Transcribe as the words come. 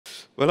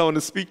Well, I want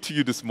to speak to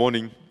you this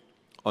morning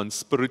on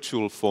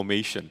spiritual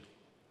formation,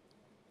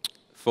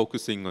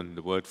 focusing on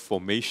the word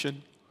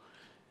formation,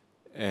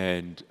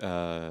 and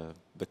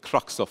the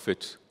crux of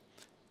it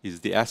is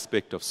the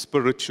aspect of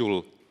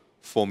spiritual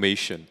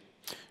formation.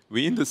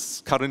 We're in this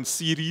current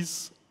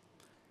series.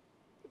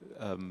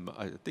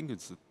 I think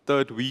it's the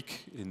third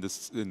week in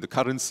the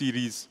current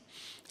series,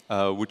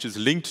 which is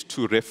linked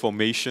to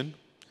Reformation,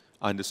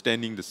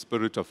 understanding the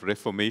spirit of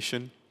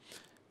Reformation,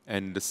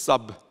 and the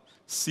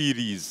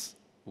sub-series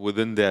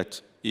within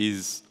that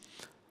is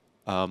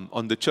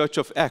on the Church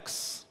of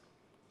Acts,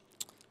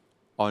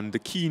 on the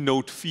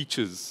keynote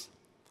features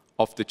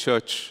of the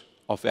Church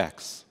of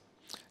Acts.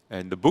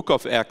 And the book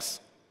of Acts,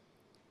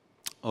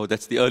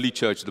 that's the early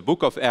church. The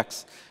book of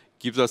Acts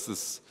gives us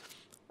this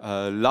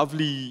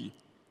lovely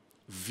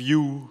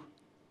view,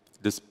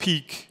 this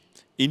peek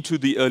into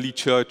the early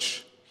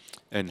church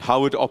and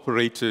how it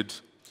operated,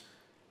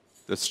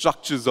 the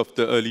structures of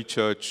the early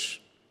church,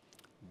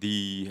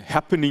 the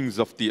happenings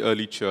of the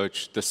early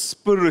church, the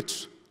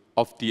spirit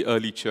of the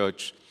early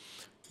church,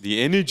 the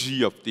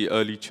energy of the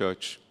early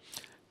church.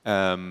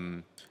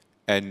 And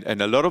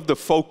a lot of the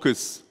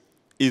focus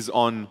is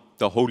on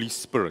the Holy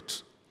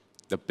Spirit,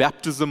 the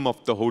baptism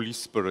of the Holy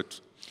Spirit,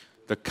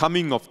 the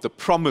coming of the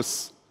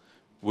promise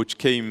which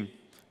came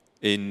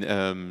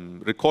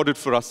in, recorded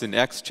for us in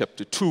Acts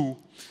chapter 2,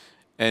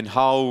 and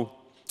how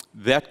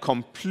that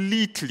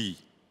completely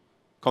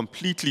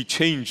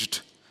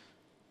changed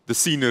the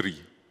scenery.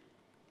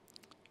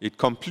 It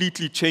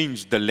completely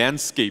changed the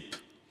landscape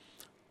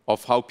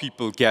of how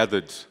people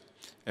gathered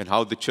and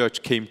how the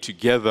church came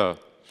together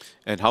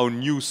and how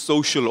new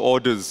social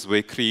orders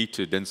were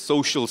created and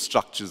social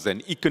structures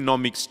and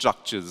economic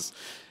structures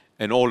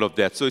and all of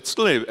that. So it's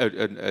still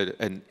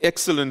an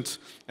excellent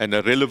and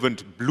a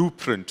relevant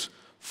blueprint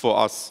for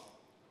us.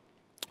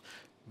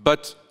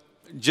 But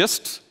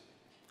just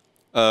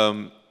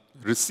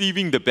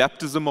receiving the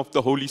baptism of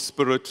the Holy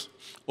Spirit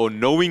or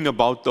knowing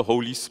about the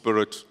Holy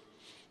Spirit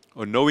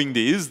or knowing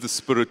there is the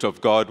Spirit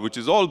of God, which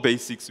is all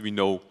basics we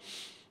know.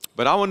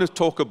 But I want to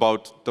talk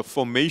about the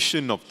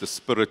formation of the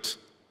Spirit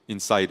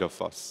inside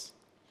of us.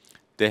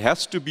 There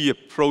has to be a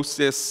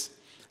process,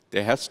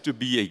 there has to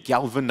be a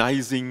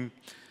galvanizing,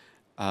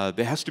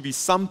 there has to be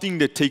something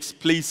that takes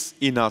place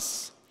in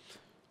us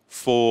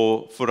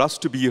for us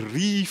to be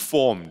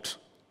reformed.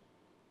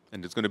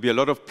 And there's going to be a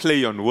lot of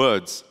play on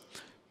words,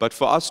 but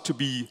for us to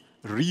be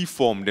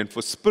reformed and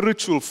for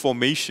spiritual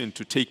formation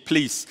to take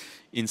place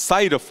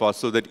inside of us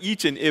so that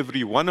each and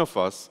every one of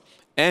us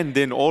and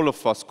then all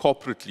of us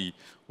corporately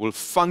will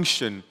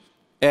function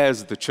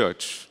as the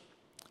church,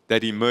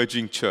 that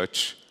emerging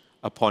church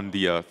upon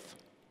the earth.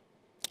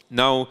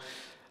 Now,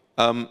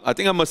 I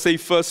think I must say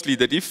firstly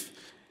that if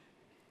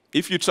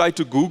you try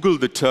to Google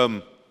the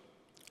term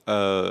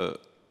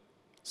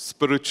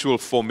spiritual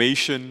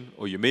formation,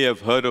 or you may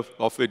have heard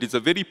of it, it's a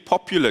very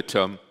popular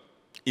term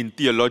in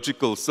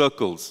theological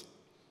circles.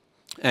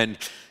 And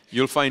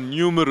you'll find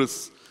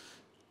numerous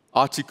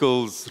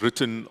articles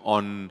written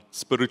on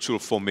spiritual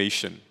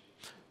formation.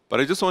 But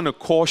I just want to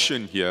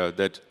caution here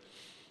that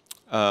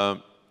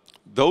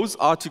those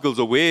articles,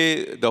 or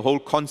where the whole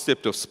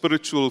concept of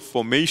spiritual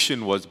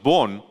formation was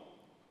born,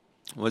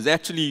 was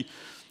actually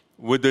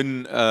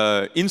within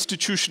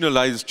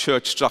institutionalized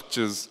church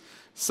structures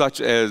such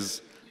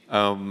as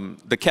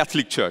the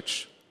Catholic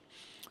Church,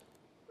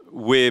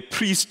 where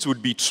priests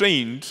would be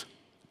trained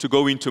to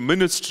go into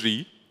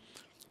ministry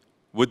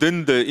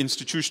within the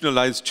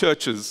institutionalized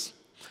churches,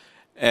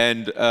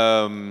 and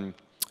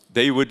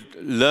they would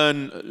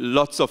learn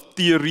lots of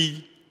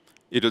theory.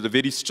 It was a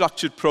very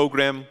structured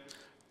program.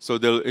 So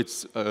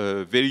it's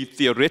very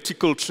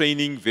theoretical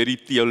training, very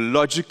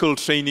theological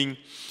training.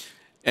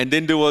 And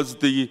then there was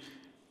the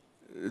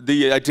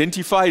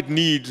identified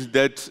need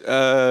that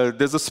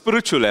there's a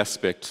spiritual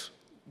aspect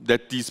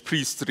that these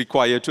priests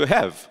require to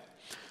have.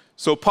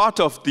 So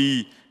part of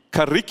the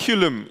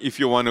curriculum,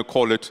 if you want to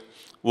call it,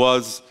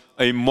 was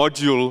a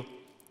module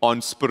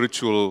on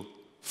spiritual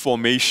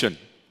formation.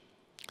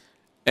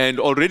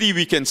 And already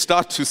we can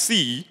start to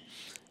see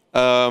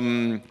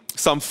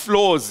some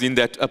flaws in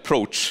that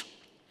approach.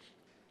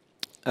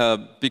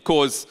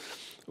 Because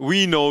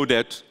we know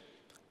that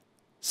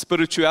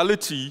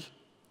spirituality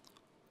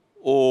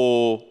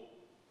or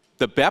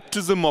the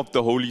baptism of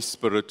the Holy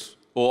Spirit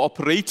or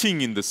operating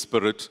in the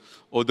Spirit,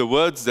 or the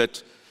words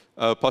that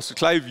Pastor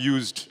Clive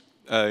used,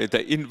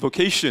 the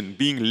invocation,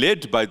 being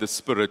led by the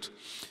Spirit,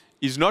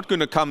 is not going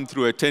to come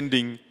through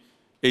attending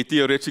a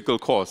theoretical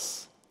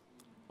course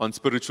on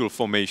spiritual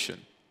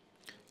formation.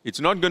 It's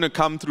not going to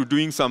come through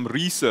doing some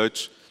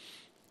research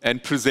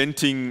and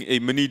presenting a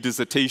mini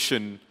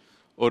dissertation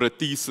or a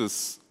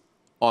thesis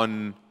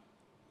on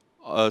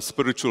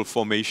spiritual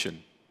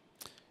formation.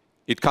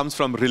 It comes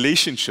from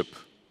relationship.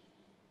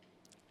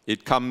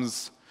 It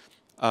comes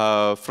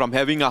from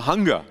having a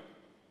hunger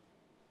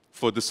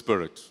for the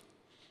Spirit.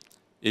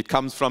 It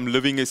comes from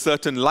living a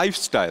certain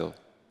lifestyle.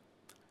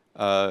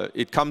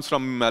 It comes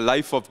from a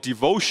life of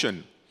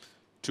devotion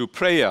to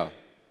prayer,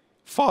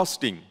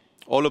 fasting,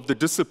 all of the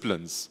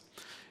disciplines.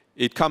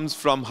 It comes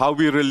from how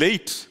we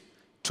relate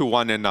to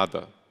one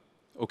another.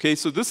 Okay,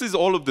 so this is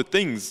all of the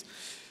things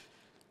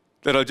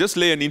that I'll just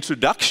lay an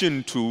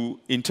introduction to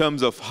in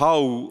terms of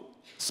how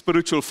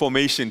spiritual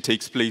formation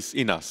takes place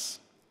in us.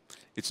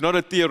 It's not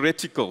a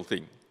theoretical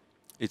thing.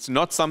 It's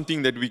not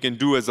something that we can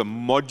do as a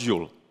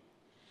module.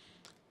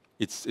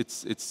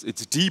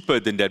 It's deeper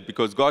than that,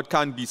 because God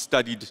can't be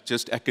studied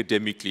just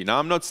academically. Now,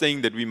 I'm not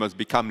saying that we must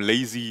become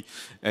lazy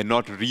and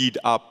not read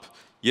up.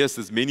 Yes,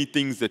 there's many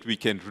things that we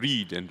can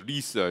read and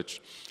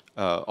research.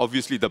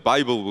 Obviously, the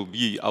Bible will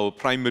be our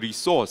primary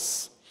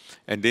source,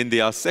 and then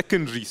there are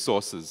secondary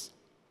sources.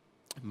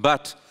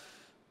 But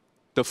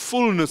the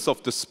fullness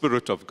of the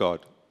Spirit of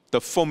God,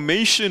 the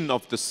formation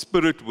of the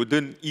Spirit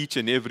within each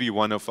and every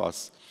one of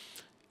us,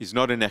 is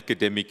not an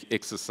academic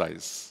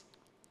exercise.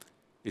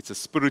 It's a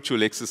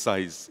spiritual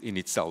exercise in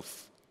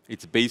itself.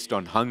 It's based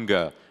on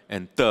hunger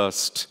and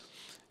thirst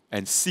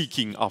and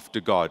seeking after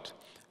God,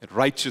 and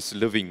righteous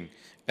living,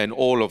 and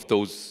all of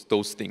those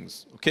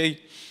things. Okay?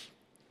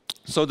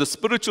 So the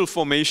spiritual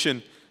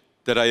formation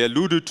that I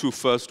alluded to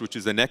first, which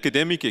is an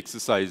academic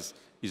exercise,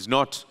 is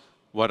not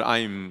what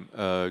I'm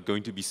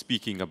going to be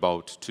speaking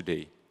about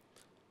today.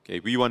 Okay,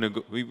 we're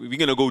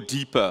going to go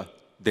deeper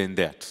than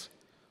that.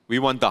 We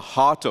want the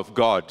heart of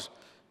God,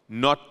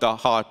 not the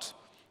heart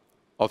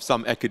of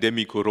some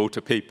academic who wrote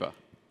a paper.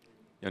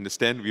 You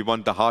understand? We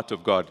want the heart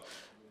of God.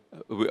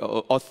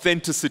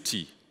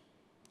 Authenticity.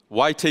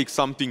 Why take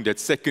something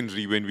that's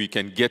secondary when we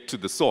can get to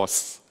the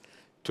source,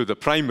 to the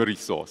primary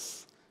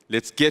source?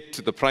 Let's get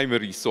to the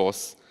primary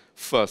source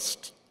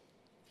first.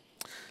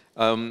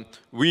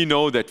 We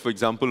know that, for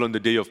example, on the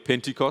day of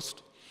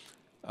Pentecost,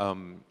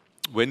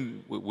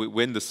 when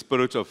the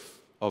Spirit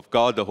of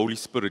God, the Holy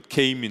Spirit,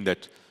 came in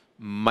that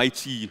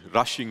mighty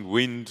rushing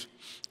wind,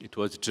 it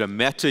was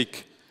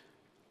dramatic.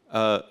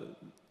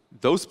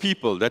 Those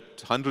people, that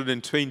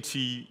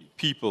 120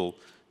 people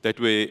that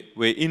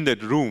were in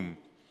that room,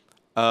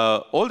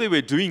 all they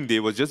were doing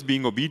there was just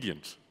being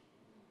obedient.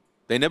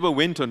 They never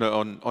went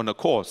on a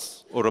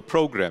course or a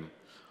program.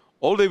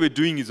 All they were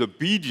doing is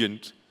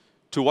obedient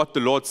to what the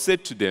Lord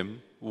said to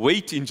them: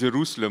 wait in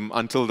Jerusalem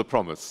until the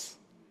promise.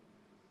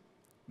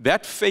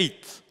 That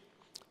faith,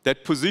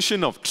 that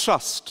position of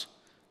trust,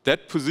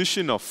 that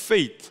position of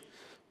faith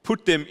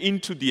put them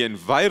into the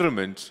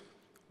environment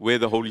where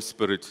the Holy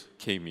Spirit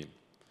came in.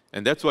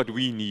 And that's what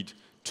we need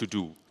to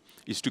do,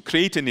 is to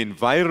create an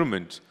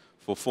environment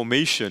for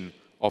formation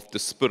of the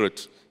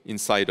Spirit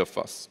inside of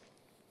us.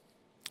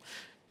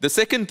 The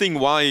second thing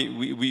why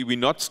we're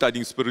not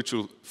studying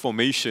spiritual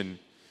formation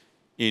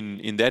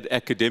in that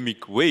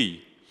academic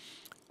way,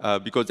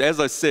 because as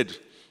I said,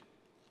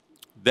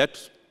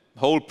 that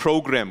whole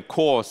program,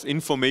 course,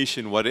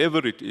 information,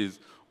 whatever it is,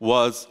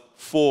 was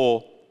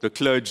for the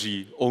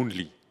clergy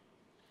only.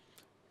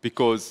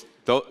 Because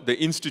the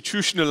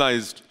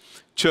institutionalized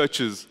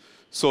churches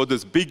saw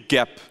this big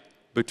gap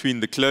between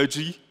the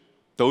clergy,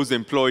 those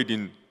employed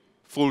in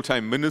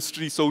full-time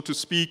ministry, so to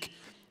speak,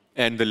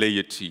 and the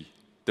laity,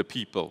 the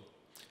people.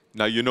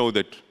 Now, you know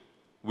that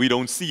we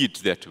don't see it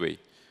that way.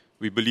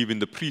 We believe in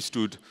the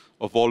priesthood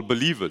of all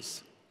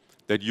believers,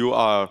 that you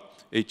are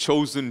a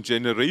chosen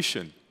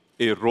generation,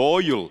 a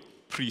royal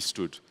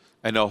priesthood,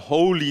 and a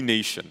holy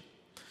nation.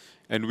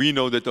 And we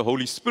know that the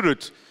Holy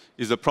Spirit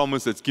is a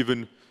promise that's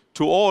given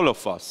to all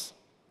of us.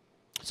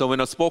 So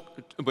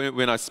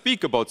when I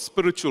speak about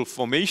spiritual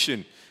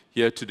formation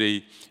here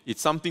today,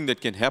 it's something that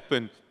can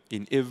happen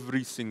in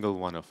every single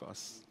one of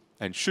us,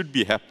 and should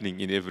be happening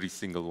in every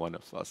single one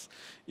of us,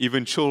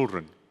 even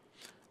children.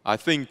 I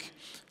think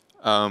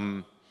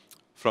from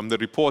the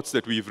reports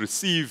that we've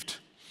received,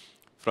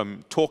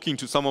 from talking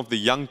to some of the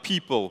young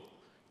people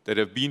that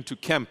have been to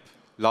camp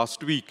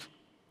last week,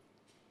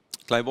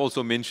 Clive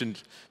also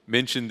mentioned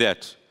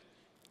that.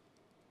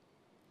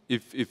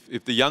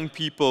 If the young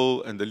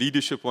people and the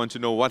leadership want to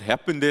know what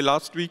happened there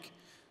last week,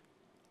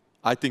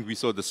 I think we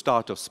saw the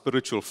start of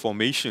spiritual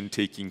formation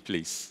taking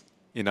place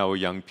in our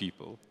young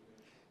people.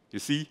 You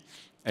see?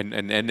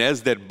 And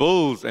as that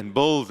builds and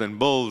builds and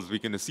builds, we're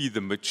going to see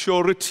the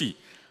maturity,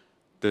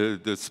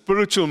 the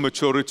spiritual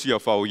maturity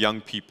of our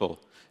young people.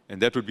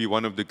 And that would be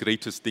one of the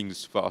greatest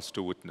things for us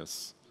to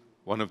witness.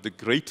 One of the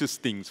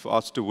greatest things for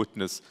us to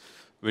witness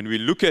when we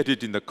look at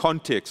it in the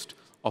context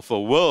of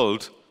a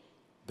world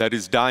that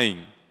is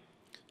dying,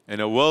 and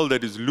a world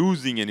that is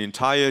losing an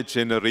entire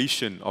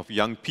generation of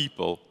young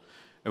people.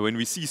 And when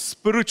we see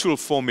spiritual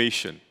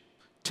formation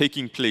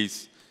taking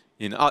place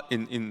in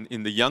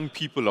the young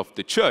people of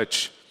the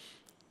church,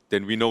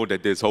 then we know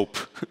that there's hope.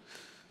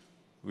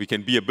 We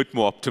can be a bit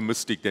more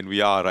optimistic than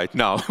we are right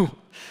now.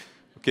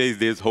 Okay,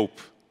 there's hope.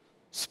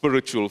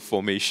 Spiritual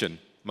formation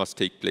must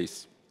take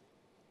place.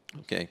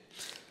 Okay.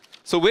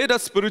 So where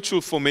does spiritual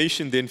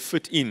formation then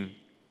fit in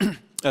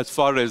as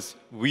far as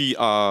we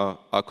are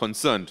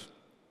concerned?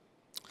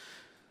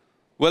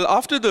 Well,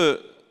 after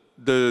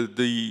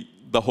the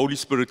Holy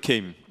Spirit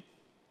came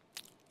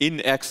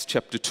in Acts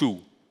chapter 2,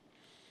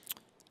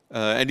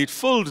 and it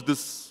filled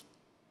this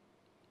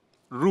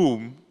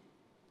room,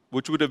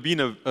 which would have been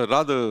a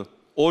rather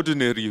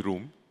ordinary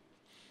room,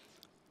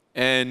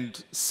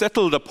 and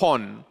settled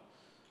upon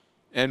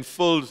and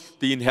filled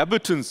the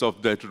inhabitants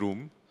of that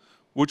room,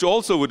 which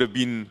also would have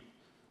been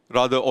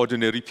rather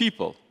ordinary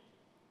people.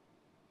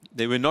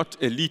 They were not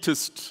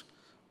elitist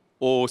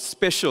or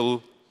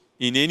special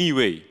in any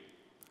way.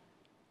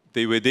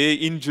 They were there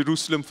in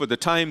Jerusalem for the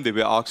time. They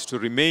were asked to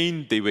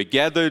remain. They were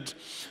gathered.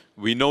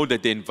 We know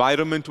that the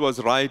environment was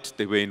right.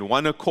 They were in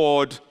one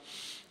accord.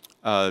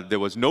 There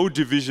was no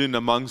division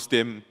amongst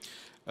them.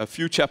 A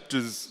few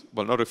chapters,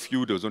 well, not a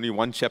few, there was only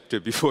one chapter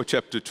before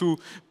chapter 2,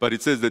 but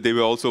it says that they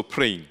were also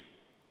praying.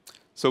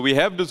 So we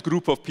have this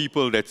group of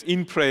people that's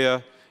in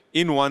prayer,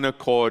 in one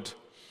accord,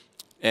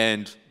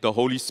 and the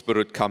Holy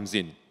Spirit comes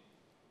in.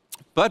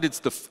 But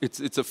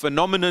it's a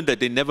phenomenon that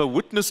they never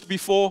witnessed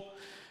before,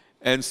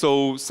 and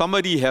so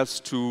somebody has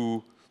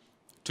to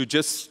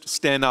just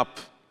stand up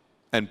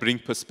and bring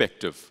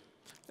perspective.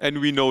 And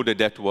we know that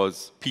that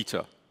was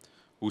Peter,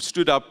 who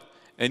stood up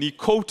and he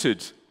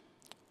quoted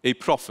a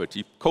prophet.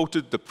 He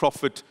quoted the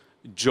prophet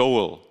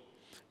Joel,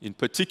 in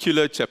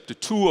particular chapter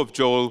 2 of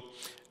Joel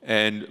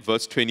and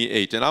verse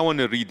 28. And I want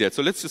to read that.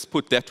 So let's just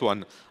put that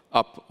one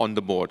up on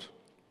the board.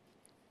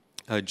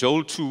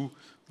 Joel 2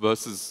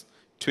 verses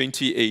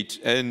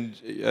 28, and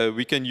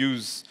we can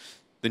use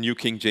the New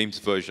King James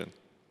Version.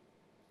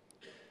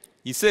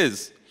 He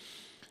says,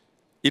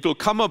 "It will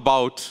come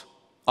about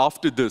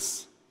after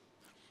this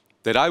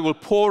that I will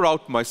pour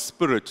out my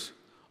spirit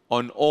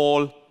on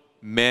all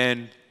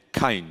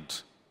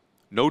mankind."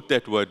 Note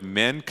that word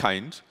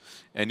mankind,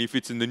 and if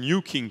it's in the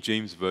New King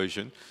James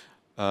Version,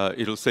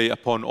 it'll say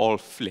upon all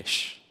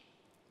flesh.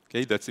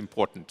 Okay, that's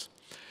important.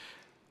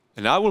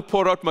 "And I will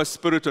pour out my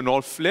spirit on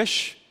all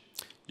flesh.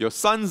 Your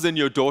sons and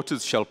your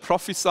daughters shall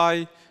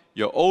prophesy.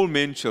 Your old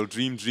men shall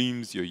dream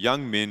dreams. Your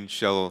young men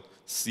shall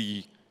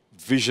see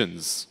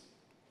visions."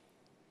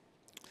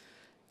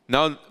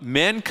 Now,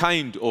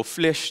 mankind or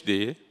flesh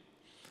there,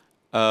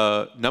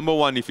 number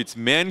one, if it's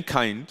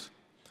mankind,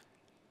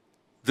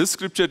 this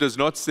scripture does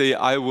not say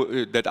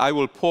that I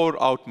will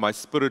pour out my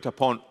spirit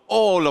upon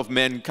all of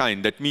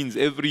mankind. That means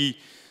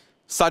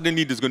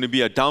suddenly there's going to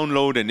be a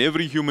download and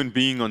every human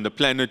being on the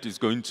planet is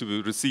going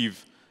to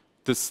receive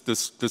this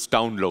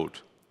download.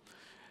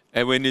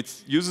 And when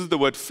it uses the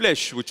word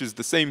flesh, which is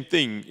the same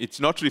thing, it's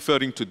not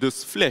referring to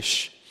this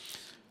flesh.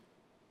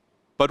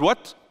 But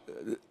what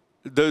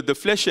the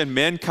flesh and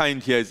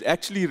mankind here is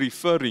actually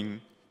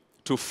referring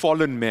to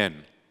fallen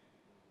man,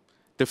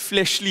 the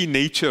fleshly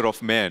nature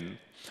of man,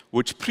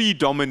 which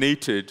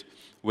predominated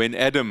when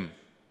Adam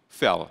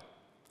fell.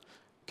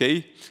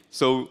 Okay?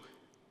 So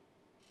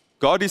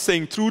God is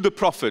saying through the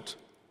prophet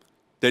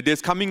that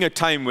there's coming a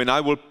time when I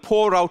will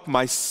pour out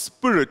my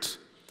spirit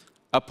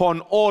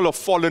upon all of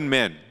fallen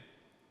man,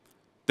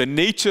 the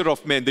nature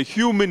of man, the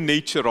human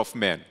nature of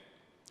man,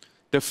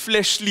 the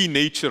fleshly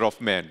nature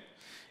of man.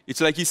 It's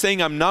like he's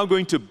saying, I'm now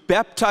going to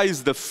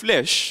baptize the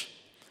flesh.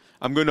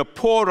 I'm going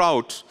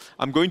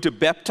to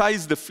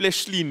baptize the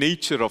fleshly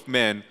nature of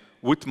man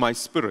with my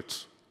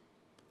spirit.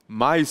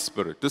 My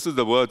spirit. This is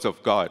the words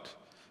of God.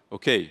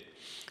 Okay.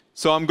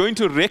 So I'm going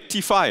to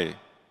rectify.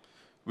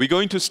 We're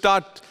going to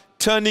start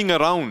turning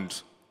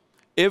around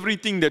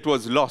everything that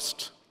was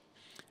lost.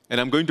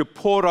 And I'm going to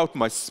pour out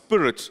my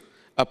spirit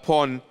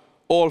upon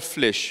all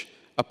flesh,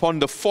 upon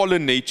the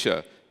fallen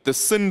nature, the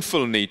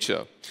sinful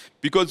nature.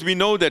 Because we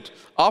know that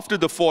after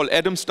the fall,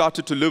 Adam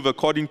started to live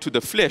according to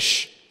the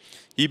flesh.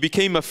 He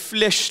became a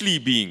fleshly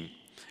being,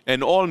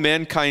 and all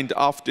mankind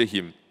after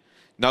him.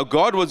 Now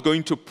God was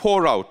going to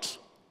pour out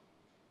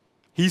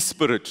His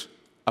Spirit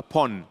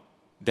upon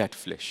that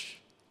flesh.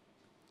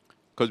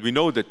 Because we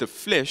know that the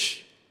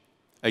flesh,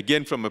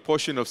 again from a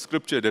portion of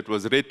Scripture that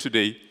was read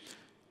today,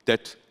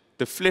 that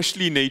the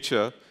fleshly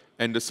nature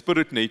and the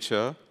spirit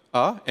nature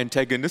are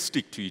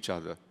antagonistic to each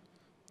other.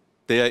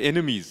 They are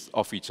enemies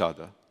of each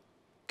other.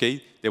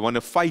 Okay? They want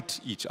to fight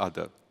each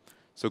other.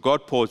 So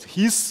God pours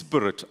His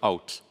Spirit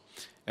out.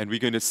 And we're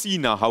going to see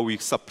now how we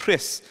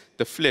suppress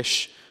the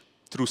flesh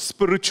through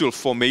spiritual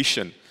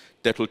formation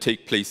that will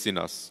take place in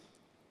us.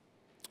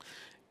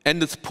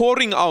 And this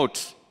pouring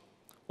out,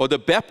 or the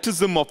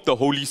baptism of the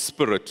Holy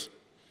Spirit,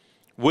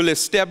 will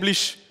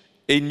establish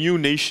a new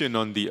nation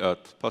on the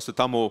earth. Pastor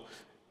Tamo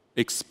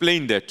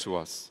explained that to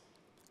us,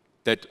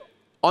 that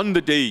on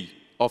the day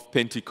of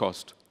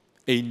Pentecost,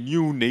 a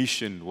new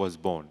nation was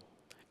born.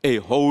 A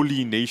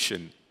holy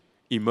nation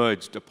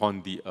emerged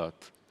upon the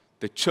earth,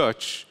 the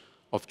church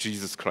of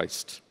Jesus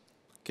Christ.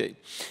 Okay.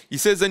 He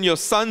says, and your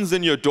sons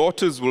and your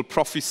daughters will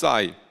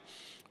prophesy,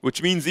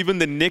 which means even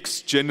the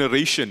next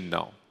generation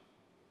now.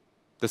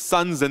 The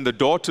sons and the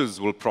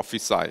daughters will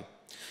prophesy.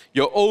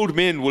 Your old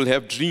men will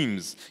have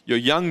dreams. Your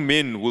young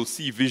men will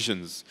see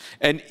visions.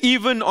 And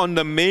even on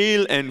the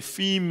male and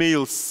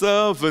female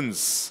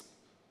servants.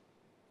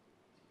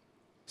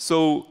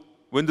 So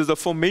when there's a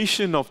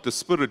formation of the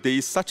Spirit, there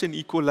is such an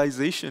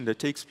equalization that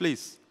takes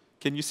place.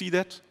 Can you see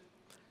that?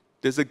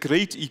 There's a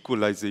great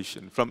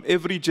equalization from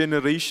every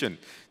generation.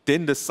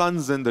 Then the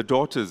sons and the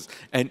daughters,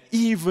 and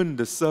even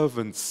the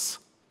servants.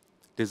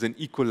 There's an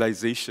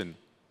equalization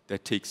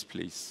that takes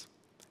place.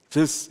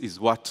 This is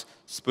what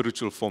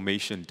spiritual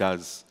formation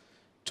does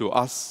to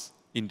us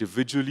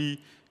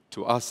individually,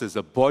 to us as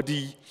a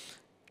body.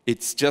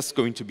 It's just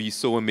going to be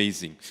so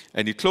amazing.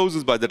 And it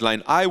closes by that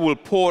line, I will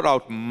pour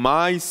out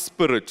my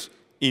Spirit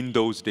in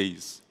those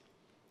days.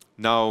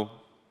 Now,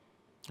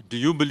 do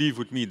you believe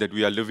with me that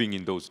we are living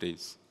in those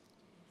days?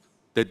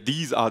 That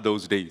these are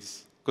those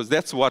days? Because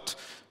that's what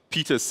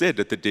Peter said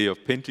at the day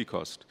of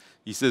Pentecost.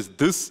 He says,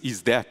 this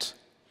is that.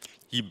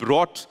 He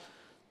brought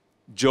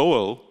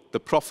Joel, the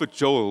prophet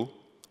Joel,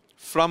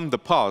 from the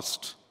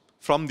past,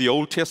 from the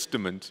Old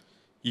Testament.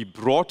 He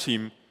brought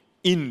him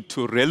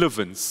into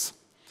relevance.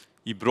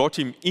 He brought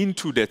him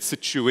into that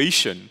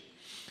situation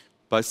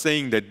by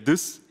saying that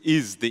this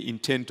is the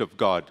intent of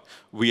God.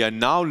 We are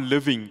now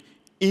living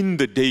in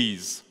the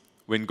days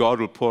when God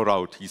will pour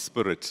out His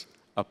Spirit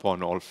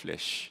upon all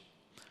flesh.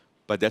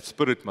 But that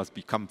Spirit must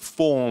become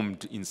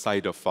formed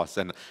inside of us.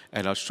 And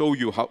I'll show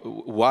you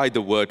why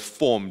the word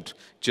formed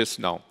just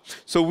now.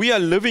 So we are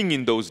living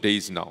in those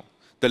days now.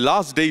 The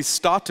last days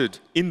started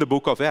in the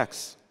book of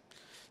Acts.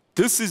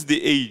 This is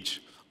the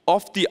age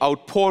of the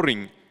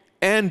outpouring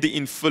and the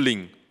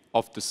infilling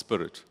of the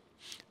Spirit.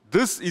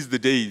 This is the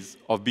days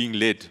of being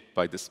led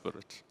by the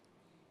Spirit.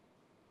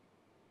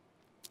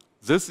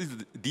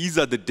 These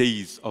are the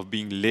days of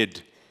being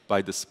led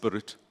by the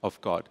Spirit of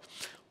God.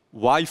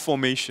 Why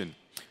formation?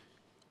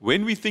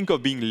 When we think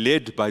of being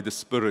led by the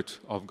Spirit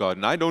of God,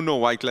 and I don't know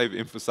why Clive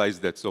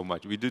emphasized that so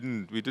much. We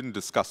didn't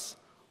discuss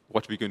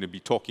what we're going to be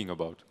talking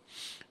about.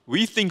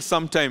 We think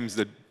sometimes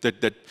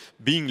that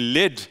being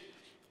led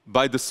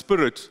by the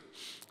Spirit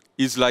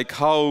is like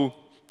how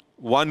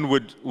one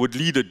would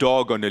lead a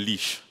dog on a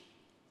leash.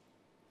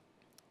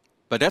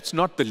 But that's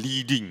not the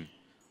leading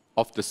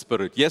of the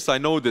Spirit. Yes, I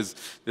know there's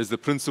the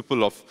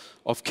principle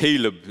of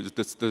Caleb,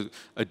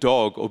 a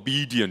dog,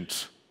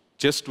 obedient,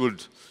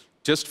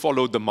 just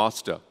follow the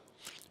master.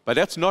 But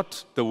that's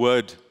not the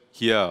word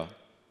here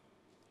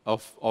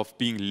of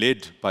being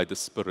led by the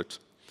Spirit.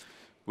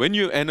 When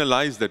you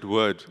analyze that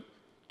word,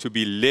 to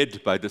be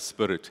led by the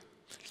Spirit,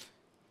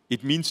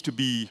 it means to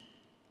be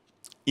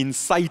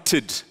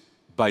incited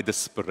by the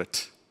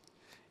Spirit.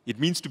 It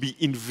means to be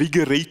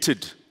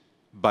invigorated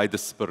by the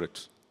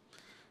Spirit.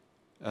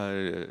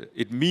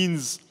 It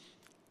means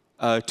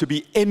to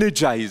be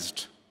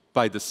energized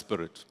by the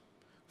Spirit,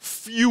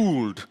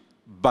 fueled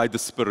by the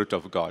Spirit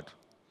of God.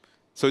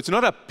 So it's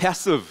not a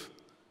passive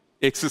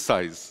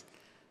exercise.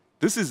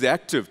 This is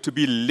active. To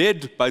be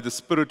led by the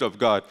Spirit of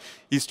God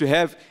is to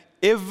have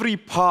every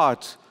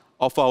part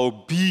of our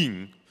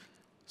being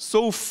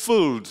so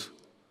filled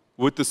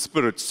with the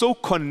Spirit, so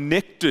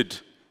connected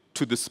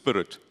to the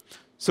Spirit.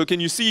 So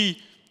can you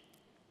see,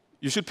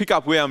 you should pick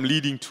up where I'm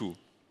leading to.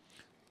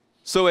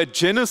 So at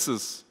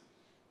Genesis,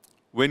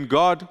 when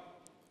God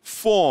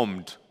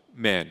formed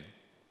man,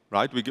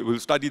 right? We'll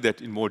study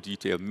that in more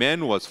detail.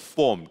 Man was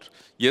formed.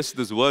 Yes,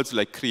 there's words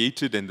like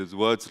created and there's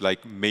words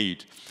like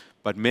made.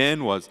 But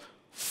man was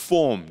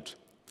formed.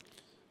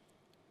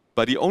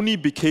 But he only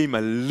became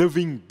a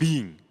living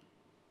being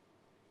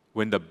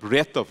when the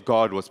breath of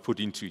God was put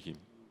into him.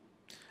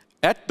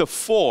 At the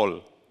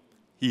fall,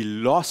 he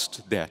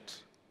lost that,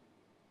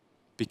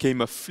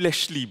 became a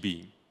fleshly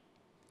being.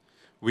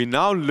 We're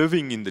now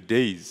living in the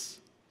days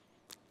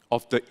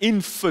of the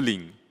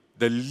infilling,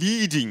 the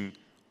leading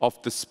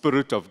of the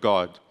Spirit of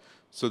God,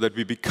 so that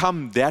we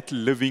become that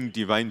living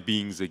divine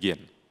beings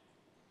again.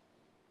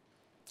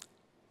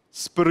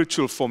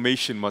 Spiritual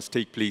formation must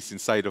take place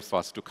inside of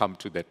us to come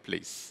to that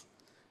place.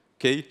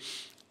 Okay?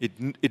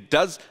 It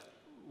does.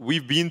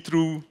 We've been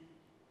through,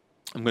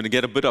 I'm going to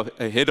get a bit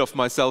ahead of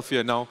myself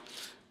here now,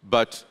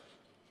 but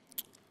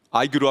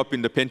I grew up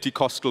in the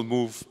Pentecostal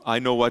move. I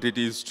know what it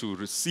is to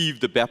receive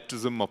the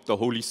baptism of the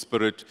Holy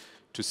Spirit,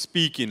 to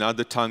speak in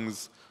other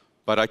tongues,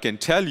 but I can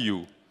tell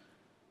you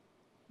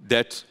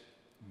that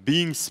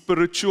being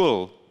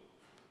spiritual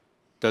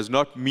does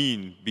not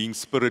mean being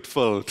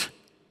Spirit-filled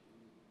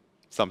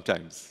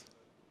sometimes.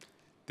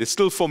 There's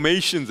still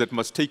formations that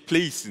must take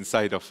place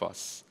inside of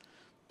us.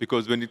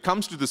 Because when it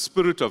comes to the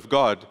Spirit of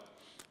God,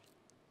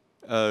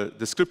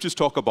 the scriptures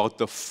talk about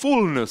the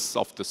fullness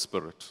of the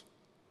Spirit.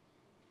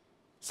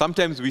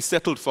 Sometimes we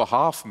settled for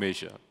half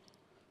measure.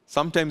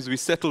 Sometimes we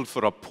settled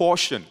for a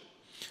portion.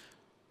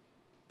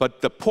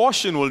 But the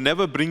portion will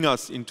never bring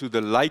us into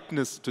the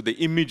likeness, to the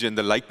image and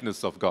the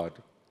likeness of God.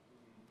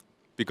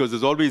 Because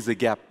there's always a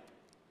gap.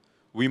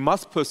 We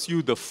must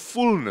pursue the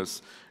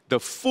fullness, the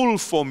full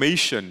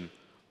formation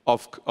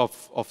of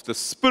the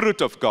Spirit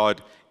of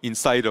God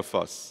inside of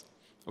us.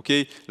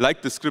 Okay?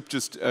 Like the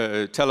scriptures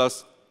tell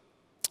us,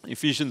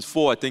 Ephesians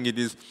 4, I think it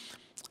is,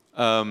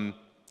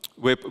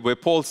 where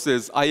Paul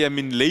says, I am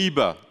in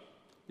labor.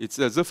 It's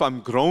as if I'm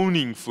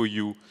groaning for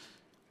you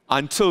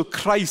until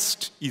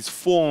Christ is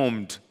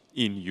formed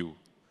in you.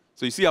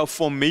 So you see how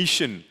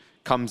formation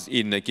comes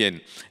in again.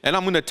 And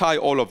I'm going to tie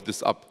all of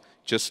this up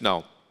just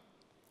now.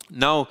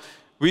 Now,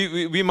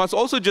 we must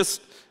also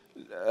just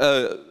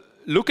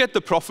look at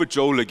the prophet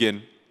Joel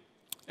again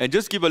and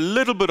just give a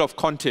little bit of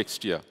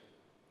context here.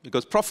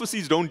 Because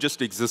prophecies don't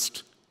just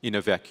exist in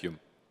a vacuum.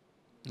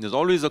 There's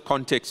always a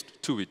context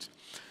to it.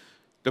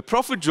 The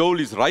prophet Joel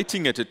is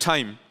writing at a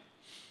time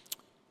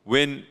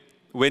when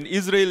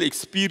Israel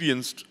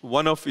experienced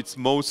one of its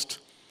most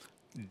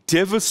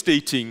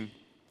devastating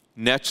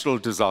natural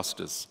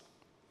disasters.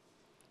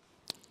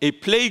 A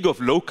plague of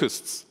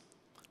locusts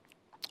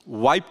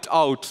wiped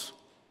out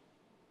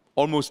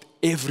almost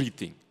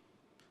everything.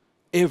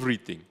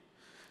 Everything.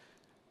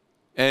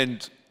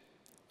 And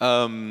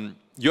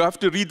you have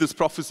to read this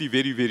prophecy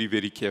very, very,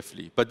 very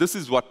carefully. But this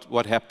is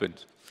what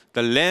happened.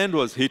 The land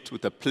was hit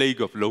with a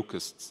plague of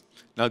locusts.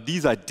 Now,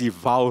 these are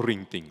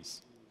devouring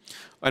things.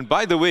 And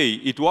by the way,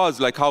 it was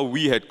like how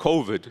we had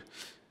COVID,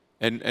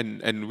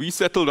 and we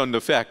settled on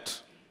the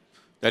fact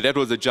that that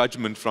was a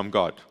judgment from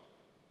God.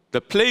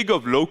 The plague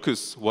of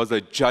locusts was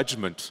a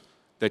judgment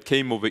that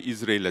came over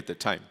Israel at the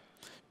time.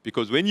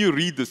 Because when you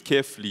read this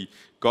carefully,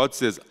 God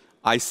says,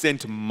 I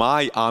sent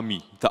my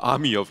army, the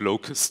army of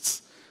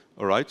locusts,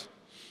 all right?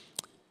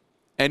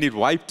 And it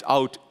wiped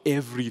out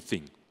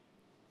everything.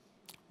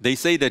 They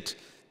say that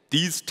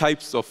these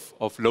types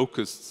of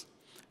locusts,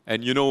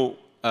 and you know,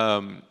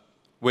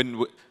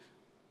 when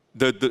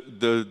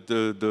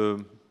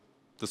the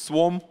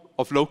swarm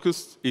of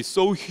locusts is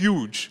so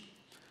huge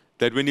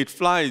that when it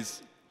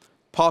flies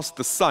past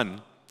the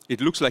sun,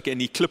 it looks like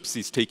an eclipse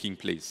is taking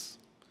place.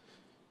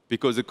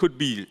 Because it could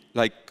be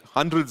like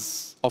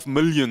hundreds of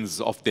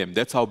millions of them.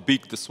 That's how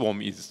big the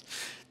swarm is.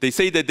 They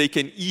say that they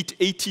can eat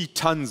 80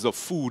 tons of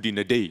food in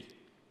a day.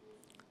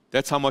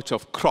 That's how much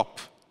of crop.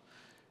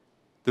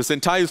 This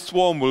entire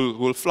swarm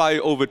will fly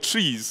over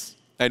trees,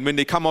 and when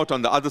they come out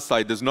on the other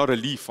side, there's not a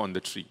leaf on the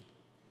tree.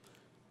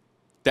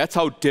 That's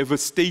how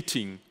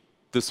devastating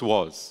this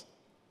was.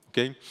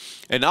 Okay?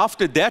 And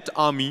after that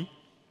army,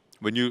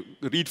 when you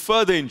read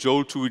further in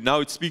Joel 2, now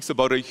it speaks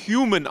about a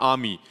human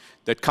army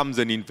that comes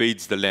and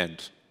invades the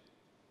land.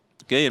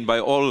 Okay? And by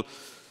all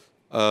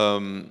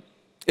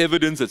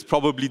evidence, it's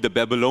probably the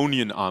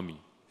Babylonian army.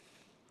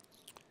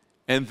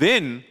 And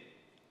then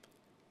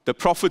the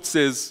prophet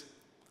says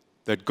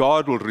that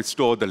God will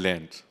restore the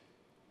land.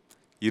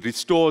 He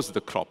restores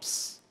the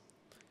crops.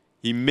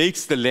 He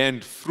makes the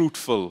land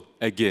fruitful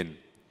again.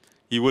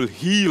 He will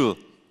heal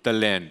the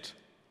land.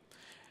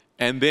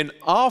 And then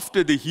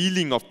after the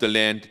healing of the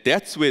land,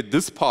 that's where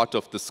this part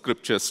of the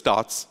scripture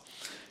starts,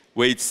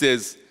 where it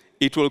says,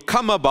 it will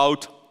come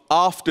about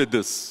after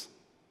this.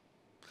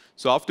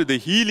 So after the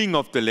healing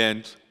of the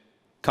land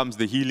comes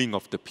the healing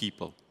of the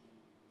people.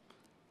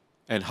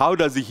 And how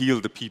does he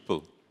heal the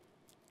people?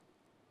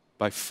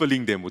 By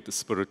filling them with the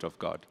Spirit of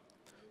God.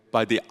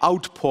 By the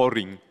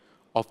outpouring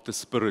of the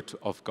Spirit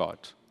of God.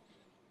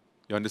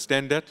 You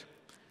understand that?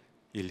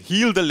 He'll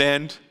heal the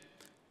land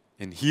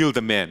and heal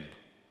the man.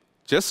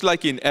 Just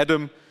like in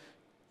Adam,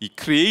 he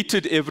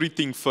created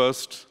everything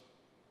first,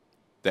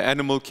 the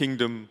animal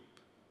kingdom,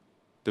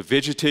 the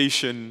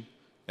vegetation,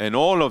 and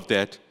all of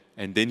that,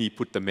 and then he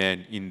put the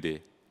man in there.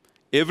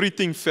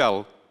 Everything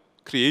fell.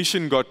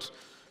 Creation got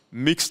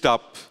mixed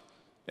up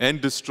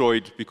and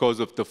destroyed because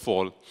of the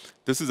fall.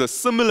 This is a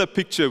similar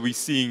picture we're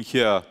seeing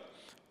here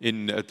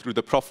through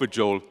the prophet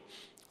Joel.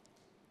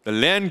 The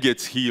land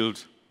gets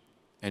healed,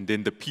 and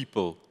then the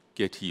people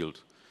get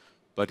healed.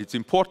 But it's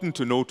important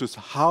to notice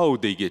how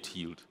they get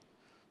healed,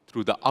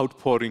 through the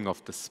outpouring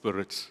of the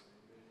Spirit.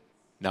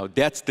 Now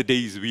that's the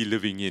days we're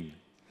living in,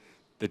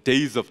 the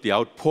days of the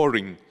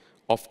outpouring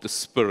of the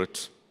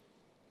Spirit.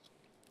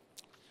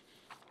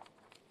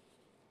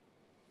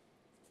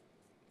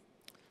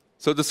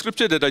 So the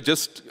scripture that I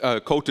just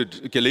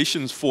quoted,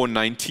 Galatians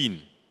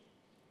 4:19,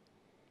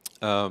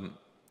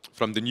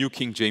 from the New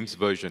King James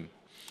Version.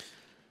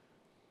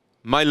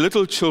 My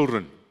little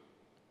children,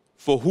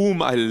 for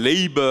whom I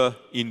labor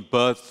in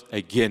birth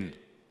again,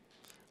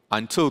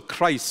 until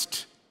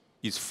Christ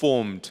is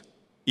formed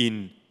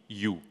in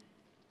you.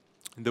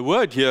 And the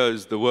word here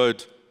is the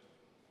word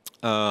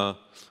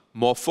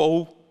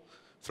morpho,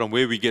 from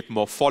where we get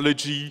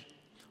morphology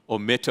or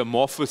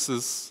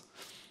metamorphosis,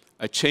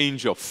 a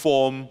change of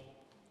form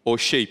or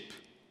shape.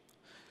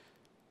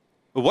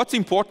 But what's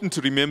important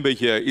to remember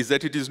here is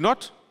that it is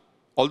not,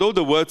 although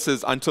the word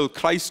says until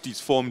Christ is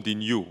formed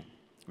in you,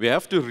 we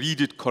have to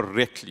read it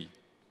correctly.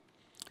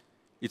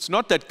 It's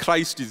not that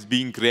Christ is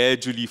being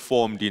gradually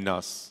formed in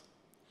us,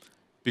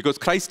 because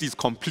Christ is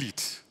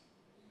complete.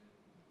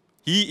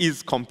 He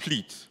is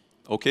complete,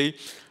 okay?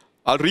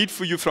 I'll read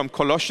for you from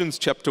Colossians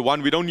chapter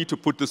 1. We don't need to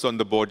put this on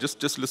the board.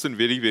 Just listen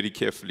very, very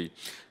carefully.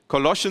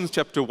 Colossians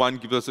chapter 1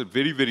 gives us a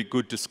very, very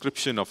good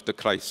description of the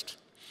Christ.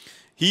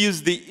 He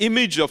is the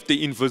image of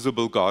the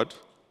invisible God,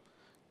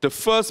 the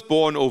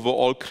firstborn over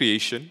all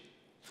creation.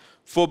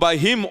 For by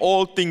him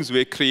all things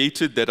were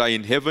created that are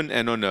in heaven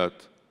and on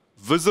earth,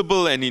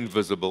 visible and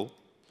invisible,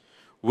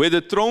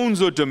 whether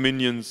thrones or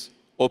dominions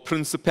or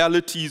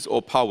principalities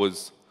or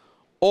powers.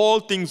 All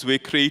things were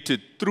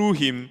created through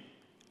him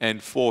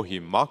and for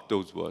him. Mark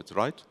those words,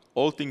 right?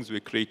 All things were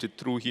created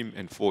through him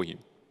and for him.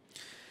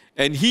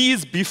 And he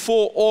is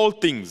before all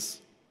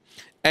things,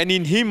 and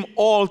in him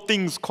all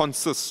things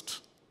consist.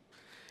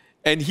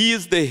 And he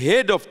is the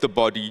head of the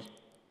body,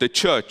 the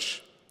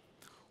church,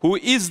 who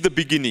is the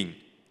beginning,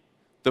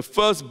 the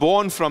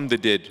firstborn from the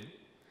dead,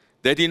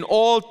 that in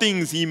all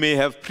things he may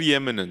have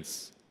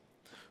preeminence.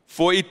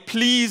 For it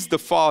pleased the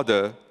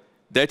Father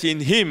that in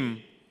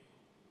him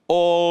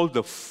all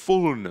the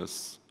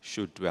fullness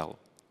should dwell.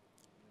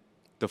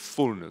 The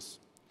fullness.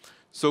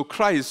 So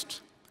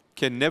Christ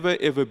can never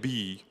ever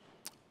be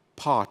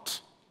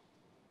part.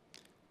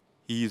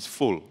 He is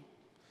full.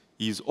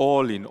 He is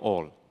all in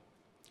all.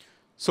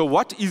 So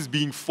what is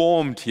being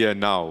formed here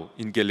now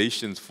in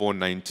Galatians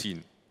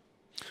 4:19?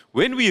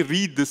 When we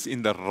read this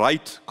in the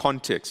right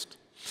context,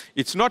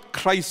 it's not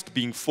Christ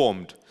being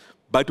formed,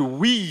 but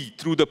we,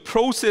 through the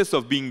process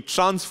of being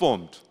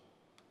transformed,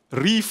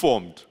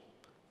 reformed,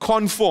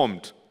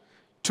 conformed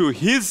to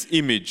his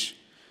image,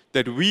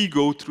 that we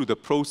go through the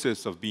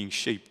process of being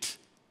shaped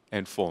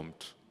and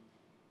formed.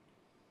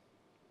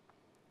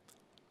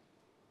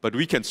 But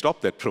we can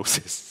stop that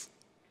process.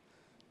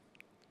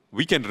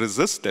 We can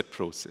resist that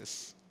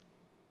process.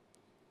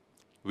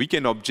 We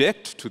can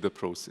object to the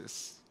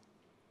process.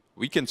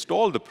 We can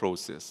stall the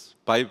process.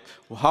 By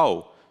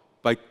how?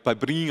 By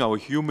bringing our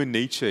human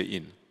nature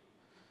in.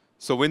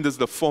 So when there's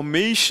the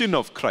formation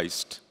of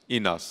Christ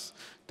in us,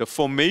 the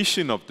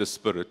formation of the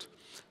Spirit,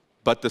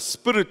 but the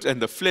Spirit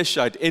and the flesh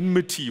are at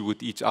enmity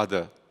with each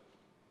other,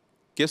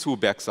 guess who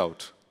backs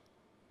out?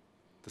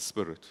 The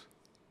Spirit.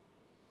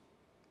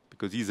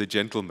 Because he's a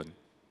gentleman.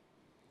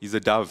 He's a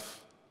dove.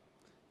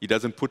 He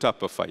doesn't put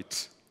up a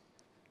fight.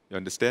 You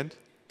understand?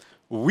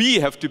 We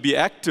have to be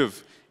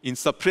active in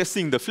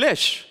suppressing the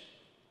flesh.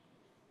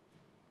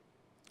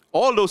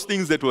 All those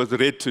things that was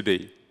read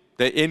today,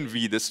 the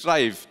envy, the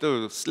strife,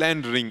 the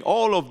slandering,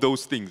 all of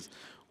those things,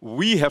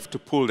 we have to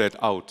pull that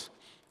out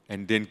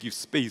and then give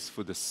space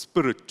for the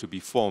Spirit to be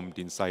formed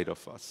inside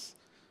of us.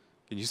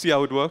 Can you see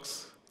how it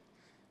works?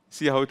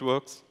 See how it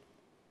works?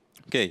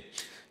 Okay.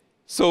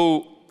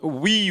 So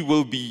we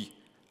will be,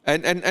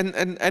 and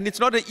it's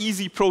not an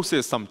easy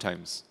process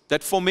sometimes.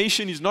 That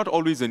formation is not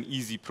always an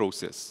easy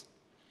process.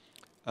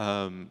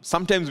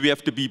 Sometimes we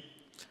have to be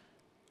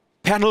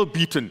panel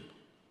beaten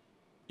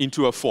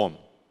into a form.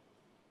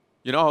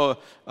 You know,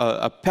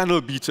 a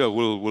panel beater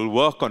will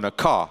work on a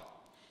car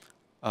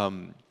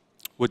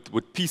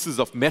with pieces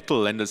of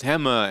metal and his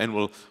hammer and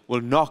will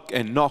knock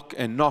and knock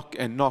and knock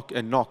and knock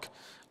and knock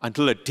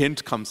until a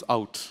dent comes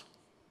out.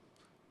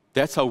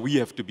 That's how we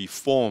have to be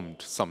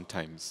formed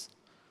sometimes.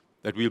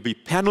 That we'll be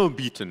panel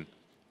beaten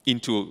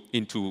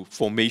into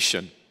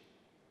formation.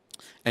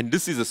 And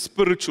this is a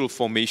spiritual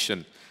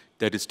formation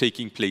that is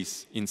taking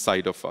place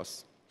inside of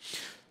us.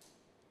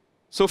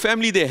 So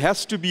family, there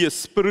has to be a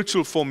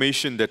spiritual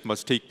formation that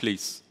must take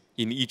place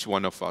in each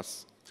one of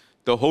us.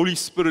 The Holy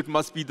Spirit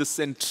must be the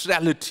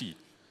centrality,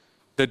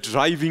 the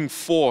driving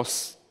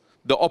force,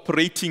 the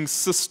operating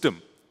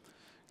system,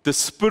 the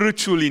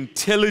spiritual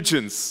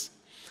intelligence,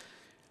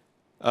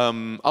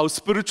 our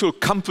spiritual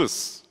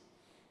compass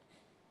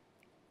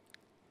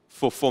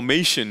for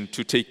formation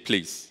to take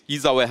place.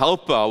 He's our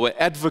helper, our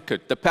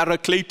advocate, the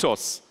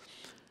parakletos,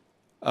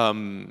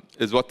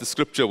 is what the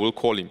scripture will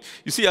call him.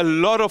 You see, a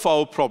lot of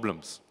our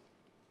problems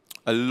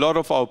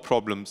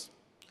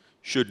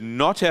should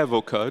not have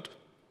occurred,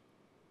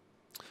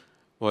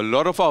 or a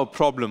lot of our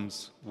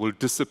problems will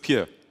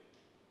disappear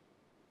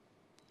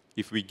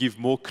if we give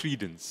more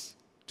credence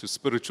to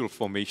spiritual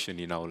formation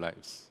in our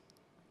lives.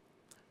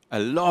 A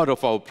lot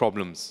of our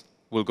problems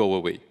will go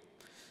away.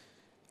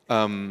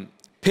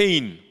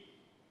 Pain,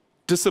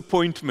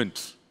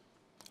 disappointment,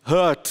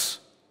 hurt.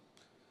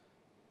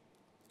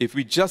 If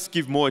we just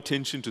give more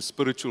attention to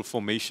spiritual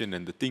formation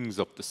and the things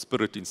of the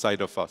Spirit inside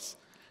of us,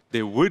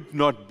 there would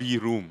not be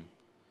room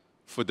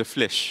for the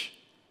flesh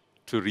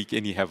to wreak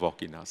any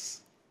havoc in us.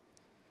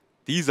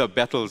 These are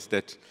battles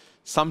that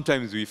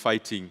sometimes we're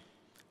fighting,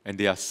 and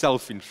they are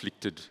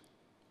self-inflicted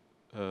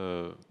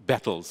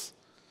battles,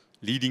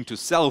 leading to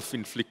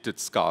self-inflicted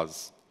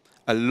scars.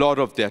 A lot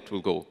of that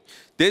will go.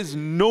 There's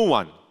no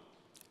one,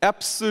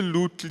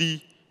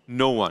 absolutely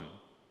no one,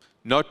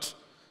 not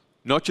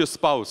your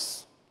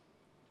spouse,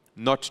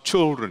 not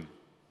children,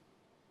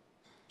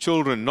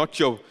 not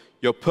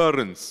your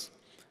parents,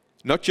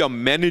 not your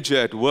manager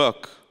at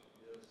work,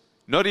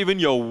 not even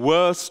your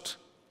worst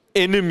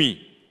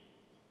enemy,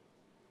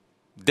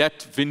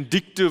 that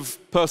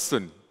vindictive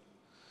person,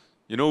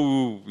 you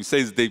know, who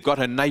says they've got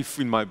a knife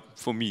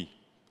for me.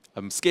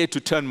 I'm scared to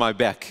turn my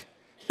back.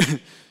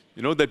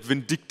 You know, that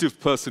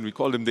vindictive person, we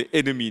call him the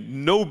enemy.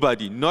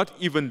 Nobody, not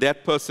even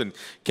that person,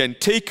 can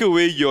take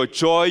away your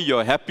joy,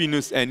 your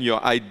happiness, and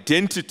your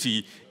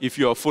identity if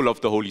you are full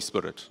of the Holy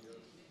Spirit.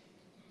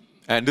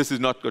 And this has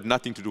got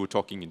nothing to do with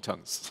talking in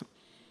tongues.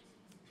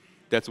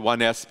 That's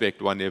one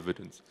aspect, one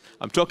evidence.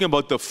 I'm talking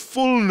about the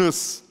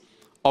fullness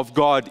of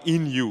God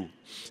in you.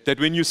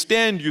 That when you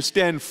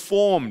stand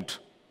formed,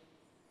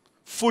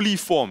 fully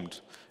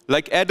formed.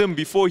 Like Adam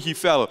before he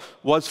fell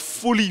was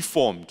fully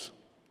formed.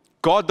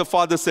 God the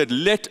Father said,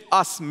 let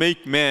us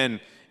make man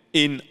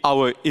in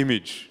our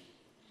image.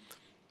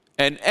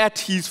 And at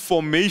his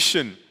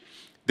formation,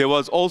 there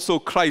was also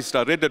Christ.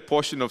 I read that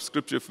portion of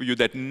scripture for you,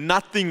 that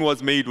nothing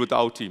was made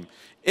without him.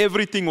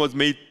 Everything was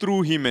made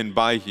through him and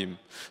by him.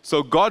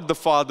 So God the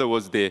Father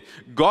was there.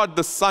 God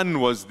the Son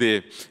was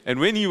there. And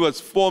when he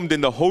was formed,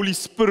 then the Holy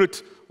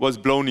Spirit was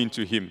blown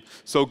into him.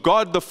 So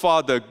God the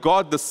Father,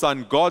 God the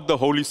Son, God the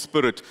Holy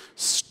Spirit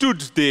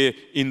stood there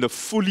in the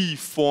fully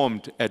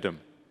formed Adam.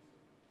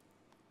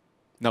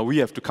 Now we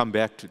have to come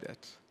back to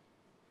that.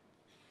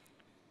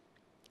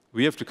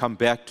 We have to come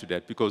back to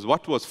that because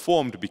what was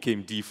formed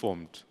became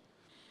deformed.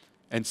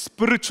 And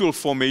spiritual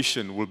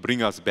formation will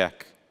bring us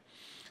back.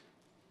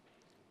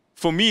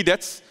 For me,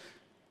 that's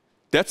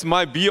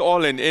my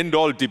be-all and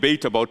end-all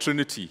debate about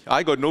Trinity.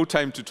 I got no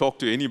time to talk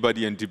to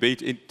anybody and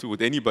debate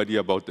with anybody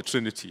about the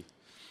Trinity.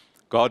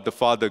 God the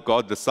Father,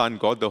 God the Son,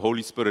 God the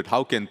Holy Spirit.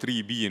 How can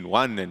three be in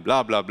one and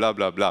blah, blah, blah,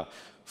 blah, blah.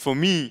 For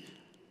me,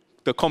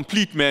 the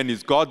complete man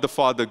is God the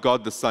Father,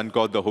 God the Son,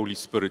 God the Holy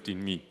Spirit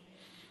in me.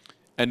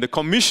 And the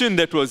commission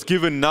that was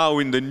given now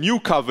in the new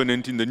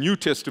covenant, in the New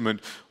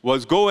Testament,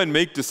 was go and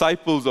make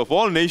disciples of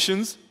all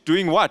nations,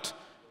 doing what?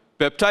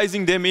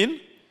 Baptizing them in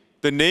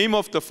the name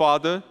of the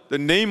Father, the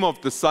name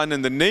of the Son,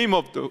 and the name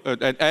of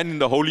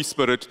the Holy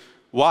Spirit.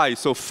 Why?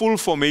 So full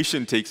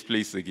formation takes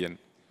place again.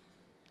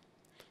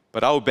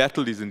 But our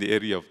battle is in the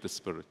area of the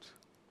Spirit.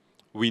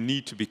 We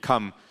need to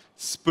become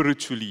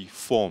spiritually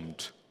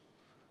formed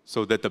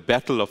so that the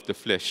battle of the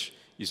flesh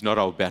is not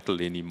our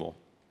battle anymore.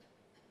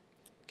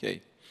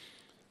 Okay.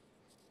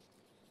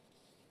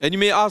 And you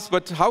may ask,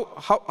 but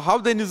how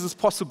then is this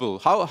possible?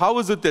 How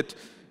is it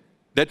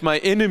that my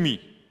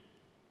enemy,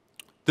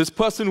 this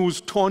person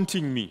who's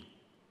taunting me,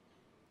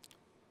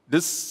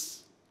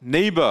 this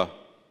neighbor,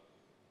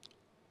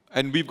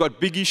 and we've got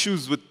big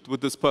issues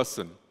with this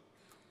person,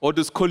 or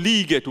this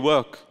colleague at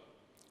work,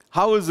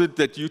 how is it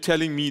that you're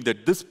telling me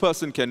that this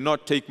person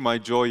cannot take my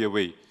joy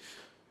away?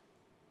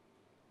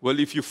 Well,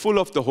 if you're full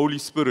of the Holy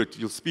Spirit,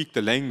 you'll speak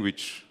the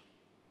language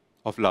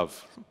of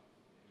love.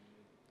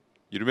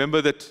 You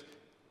remember that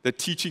the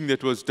teaching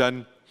that was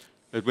done,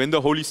 that when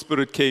the Holy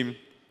Spirit came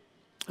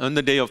on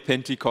the day of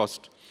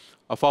Pentecost,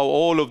 of how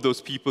all of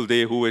those people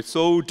there who were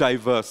so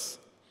diverse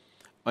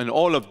and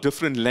all of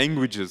different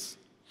languages,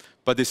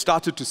 but they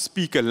started to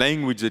speak a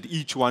language that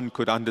each one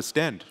could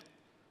understand.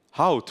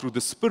 How? Through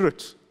the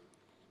Spirit.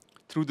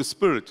 Through the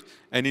Spirit.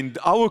 And in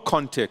our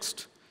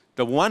context,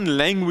 the one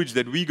language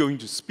that we're going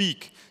to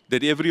speak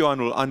that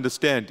everyone will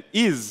understand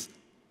is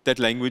that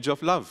language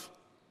of love.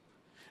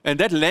 And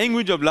that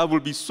language of love will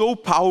be so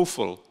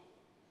powerful,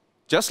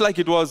 just like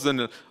it was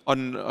on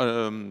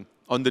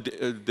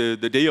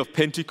the day of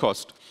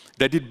Pentecost,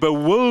 that it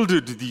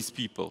bewildered these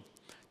people.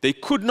 They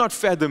could not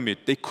fathom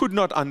it. They could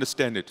not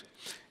understand it.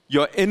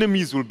 Your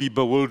enemies will be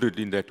bewildered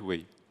in that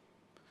way.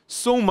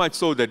 So much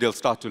so that they'll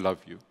start to love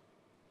you.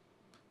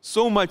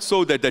 So much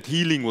so that that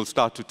healing will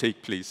start to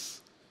take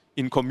place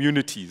in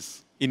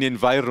communities, in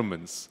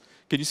environments.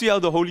 Can you see how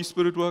the Holy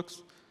Spirit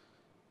works?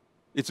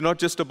 It's not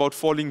just about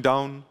falling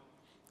down.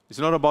 It's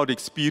not about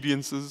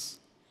experiences.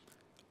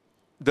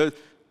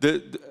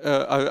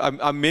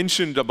 I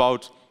mentioned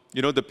about,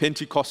 the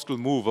Pentecostal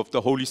move of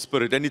the Holy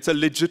Spirit, and it's a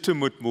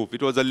legitimate move.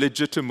 It was a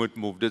legitimate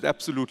move. There's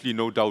absolutely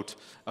no doubt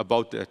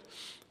about that.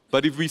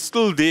 But if we're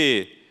still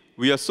there,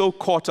 we are so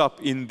caught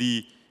up in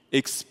the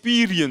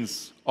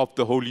experience of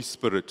the Holy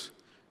Spirit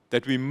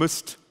that we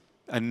missed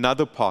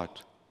another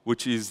part,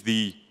 which is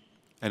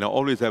and I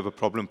always have a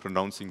problem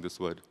pronouncing this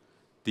word,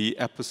 the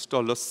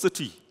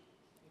apostolicity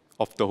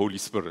of the Holy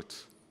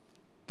Spirit.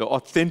 The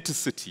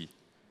authenticity.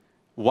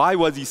 Why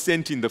was he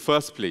sent in the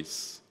first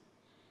place?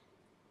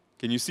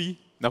 Can you see?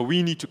 Now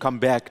we need to come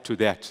back to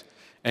that.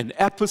 An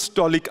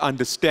apostolic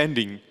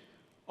understanding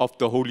of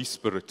the Holy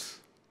Spirit.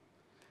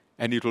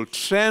 And it will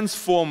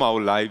transform our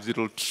lives. It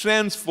will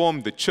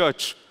transform the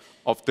church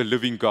of the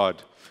living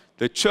God.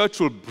 The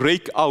church will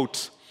break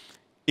out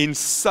in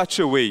such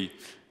a way.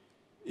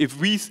 If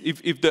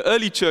the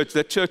early church,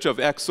 that church of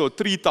Acts, saw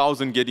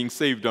 3,000 getting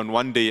saved on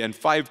one day and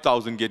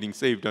 5,000 getting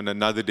saved on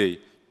another day,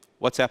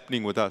 what's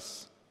happening with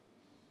us?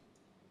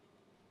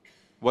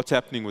 What's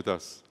happening with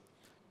us?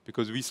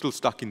 Because we're still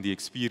stuck in the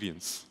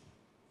experience.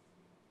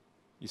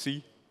 You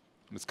see?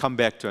 Let's come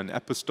back to an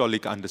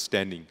apostolic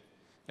understanding,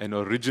 an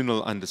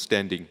original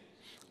understanding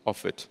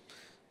of it.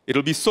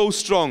 It'll be so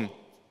strong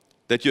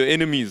that your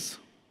enemies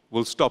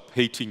will stop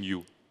hating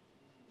you.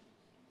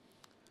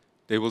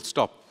 They will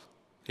stop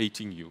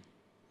hating you.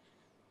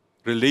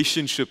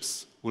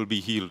 Relationships will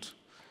be healed.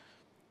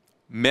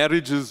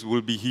 Marriages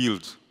will be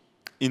healed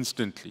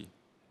instantly.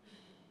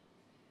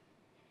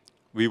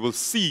 We will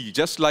see,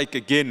 just like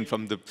again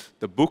from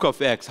the book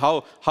of Acts,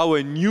 how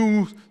a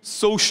new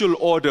social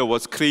order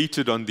was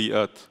created on the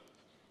earth,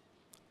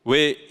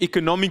 where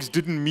economics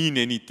didn't mean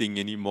anything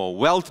anymore,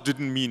 wealth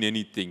didn't mean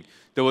anything.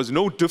 There was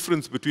no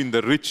difference between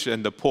the rich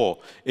and the poor.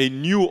 A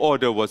new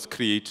order was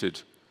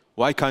created.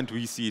 Why can't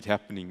we see it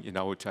happening in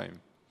our time?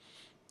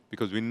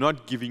 Because we're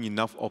not giving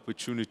enough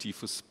opportunity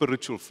for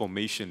spiritual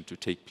formation to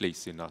take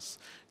place in us.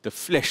 The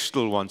flesh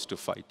still wants to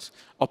fight.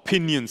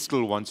 Opinion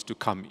still wants to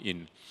come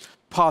in.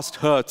 Past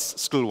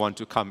hurts still want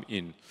to come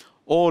in.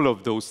 All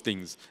of those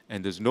things,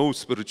 and there's no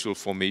spiritual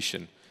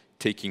formation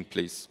taking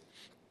place.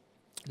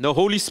 The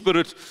Holy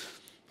Spirit,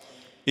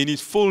 in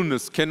His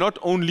fullness, cannot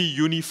only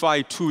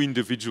unify two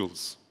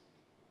individuals,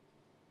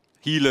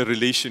 heal a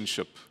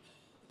relationship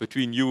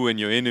between you and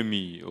your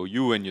enemy, or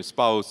you and your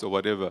spouse, or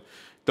whatever.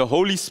 The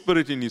Holy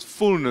Spirit, in His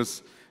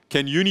fullness,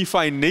 can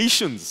unify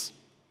nations.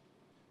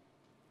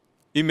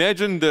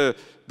 Imagine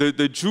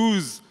the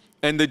Jews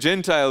and the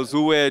Gentiles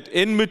who were at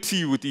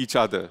enmity with each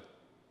other.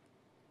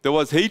 There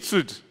was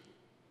hatred.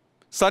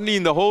 Suddenly,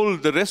 in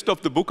the rest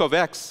of the book of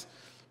Acts,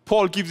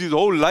 Paul gives his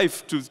whole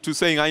life to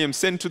saying, I am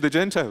sent to the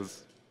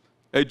Gentiles.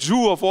 A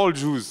Jew of all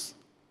Jews.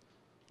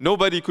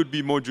 Nobody could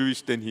be more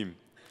Jewish than him.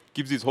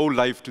 Gives his whole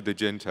life to the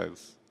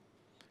Gentiles.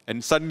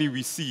 And suddenly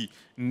we see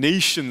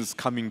nations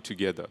coming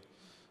together.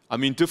 I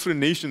mean, different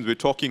nations, we're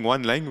talking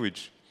one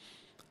language.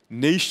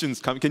 Nations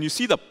come. Can you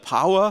see the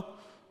power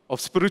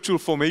of spiritual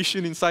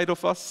formation inside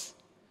of us?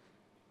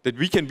 That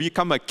we can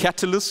become a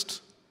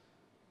catalyst.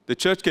 The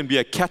church can be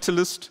a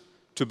catalyst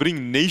to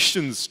bring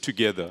nations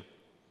together.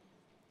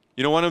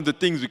 You know, one of the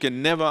things we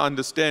can never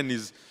understand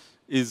is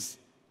this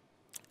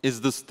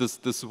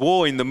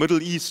war in the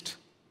Middle East,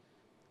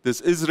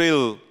 this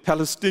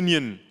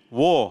Israel-Palestinian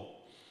war.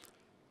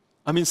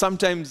 I mean,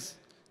 sometimes,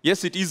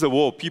 yes, it is a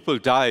war. People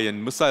die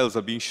and missiles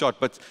are being shot,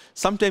 but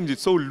sometimes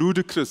it's so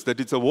ludicrous that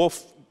it's a war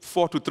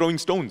fought with throwing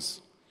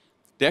stones.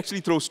 They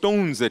actually throw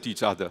stones at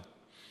each other.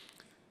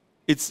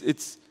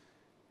 It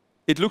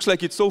looks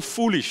like it's so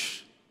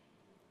foolish,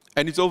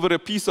 and it's over a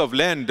piece of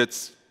land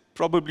that's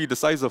probably the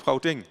size of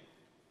Gauteng.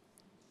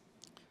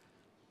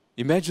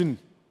 Imagine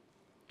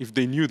if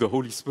they knew the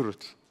Holy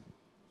Spirit.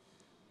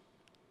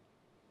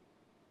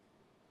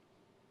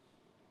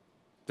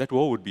 That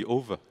war would be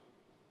over.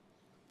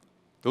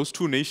 Those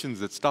two nations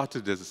that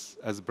started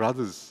as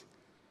brothers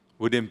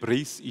would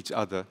embrace each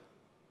other.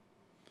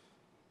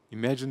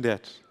 Imagine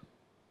that.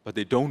 But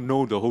they don't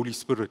know the Holy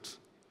Spirit.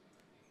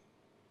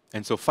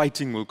 And so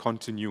fighting will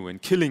continue,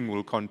 and killing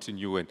will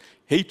continue, and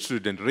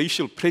hatred and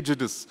racial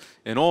prejudice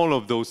and all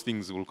of those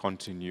things will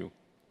continue.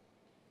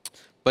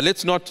 But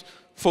let's not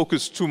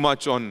focus too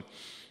much on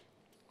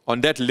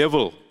that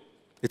level.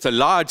 It's a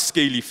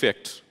large-scale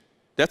effect.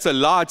 That's a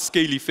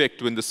large-scale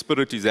effect when the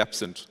Spirit is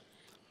absent.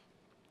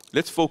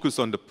 Let's focus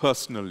on the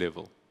personal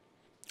level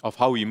of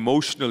how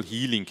emotional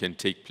healing can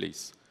take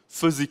place,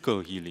 physical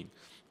healing,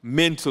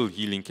 mental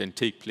healing can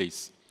take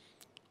place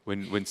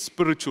when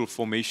spiritual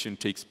formation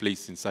takes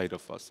place inside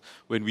of us.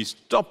 When we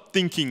stop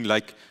thinking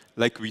like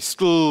we're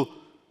still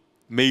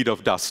made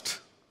of dust,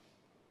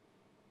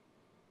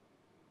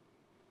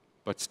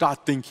 but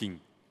start thinking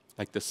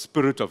like the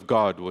Spirit of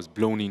God was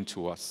blown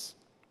into us.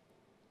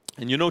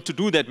 And you know, to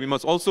do that, we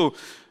must also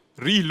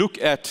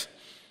re-look at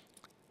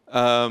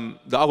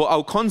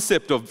our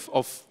concept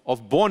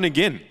of born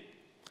again.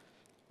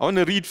 I want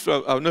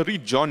to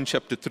read John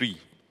chapter 3.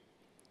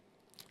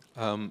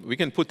 We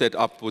can put that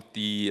up with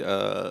the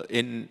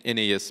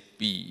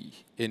NASB,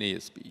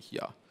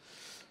 yeah.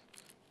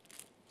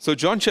 So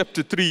John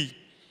chapter 3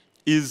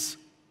 is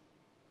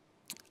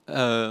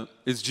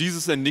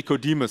Jesus and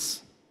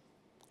Nicodemus.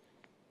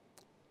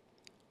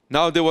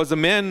 Now there was a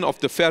man of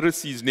the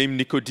Pharisees named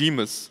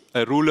Nicodemus,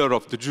 a ruler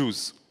of the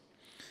Jews.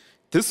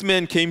 This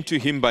man came to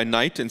him by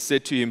night and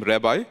said to him,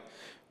 Rabbi,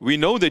 we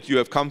know that you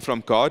have come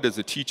from God as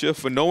a teacher,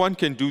 for no one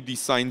can do these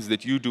signs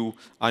that you do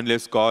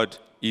unless God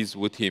is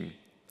with him.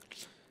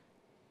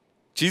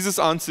 Jesus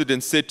answered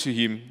and said to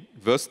him,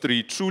 verse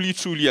 3, truly,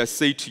 truly, I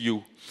say to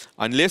you,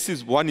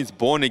 unless one is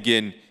born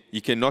again,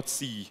 he cannot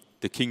see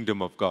the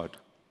kingdom of God.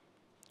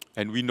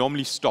 And we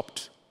normally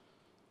stopped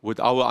with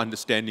our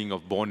understanding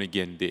of born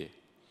again there.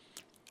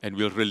 And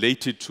we'll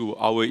relate it to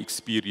our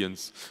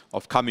experience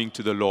of coming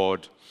to the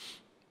Lord,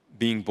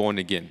 being born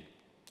again,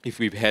 if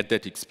we've had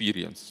that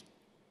experience.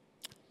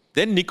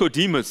 Then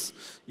Nicodemus,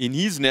 in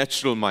his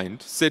natural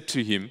mind, said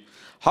to him,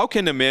 how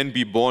can a man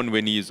be born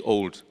when he is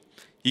old?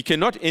 He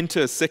cannot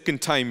enter a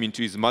second time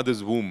into his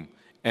mother's womb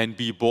and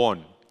be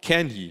born,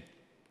 can he?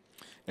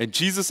 And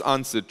Jesus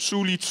answered,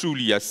 truly,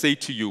 truly, I say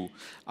to you,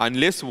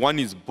 unless one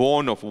is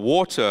born of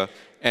water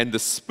and the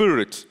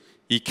Spirit,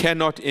 he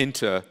cannot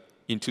enter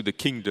into the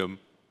kingdom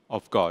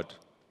of God.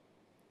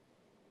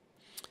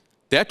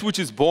 That which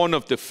is born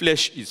of the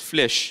flesh is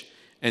flesh,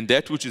 and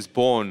that which is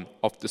born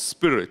of the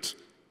Spirit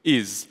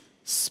is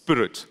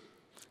spirit.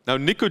 Now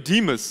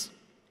Nicodemus,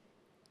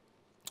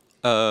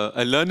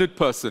 a learned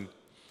person,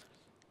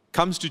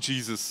 comes to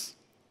Jesus,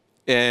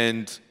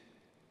 and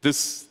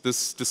this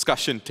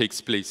discussion takes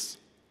place.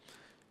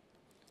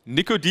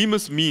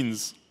 Nicodemus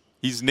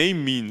his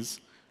name means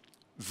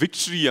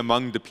victory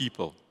among the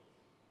people,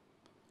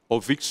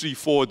 or victory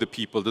for the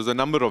people. There's a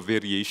number of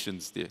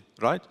variations there,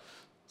 right?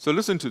 So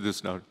listen to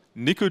this now.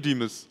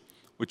 Nicodemus,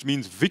 which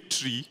means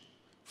victory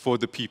for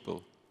the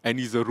people, and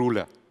he's a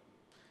ruler.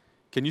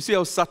 Can you see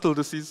how subtle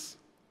this is?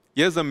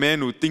 Here's a man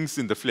who thinks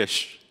in the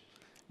flesh.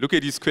 Look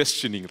at his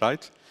questioning,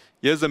 right?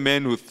 Here's a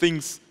man who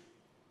thinks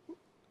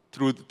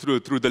through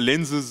the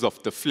lenses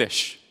of the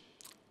flesh.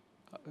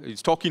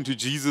 He's talking to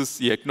Jesus.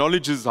 He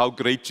acknowledges how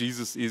great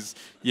Jesus is.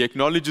 He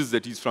acknowledges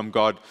that he's from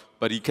God,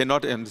 but he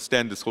cannot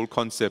understand this whole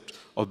concept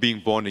of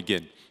being born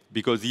again.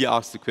 because he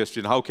asked the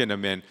question, how can a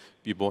man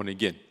be born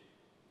again?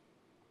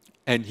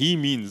 And he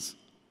means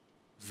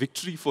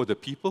victory for the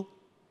people.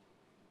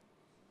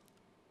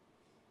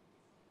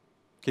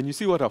 Can you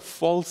see what a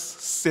false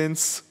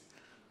sense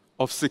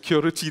of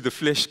security the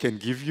flesh can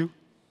give you?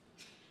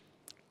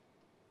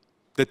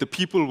 That the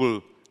people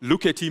will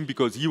look at him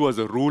because he was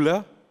a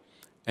ruler,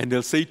 and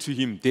they'll say to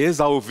him, there's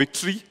our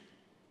victory.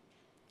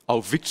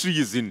 Our victory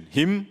is in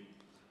him,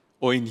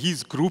 or in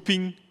his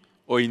grouping,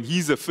 or in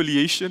his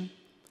affiliation,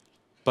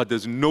 but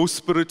there's no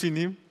spirit in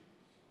him.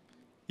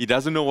 He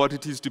doesn't know what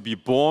it is to be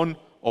born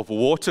of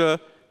water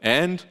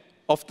and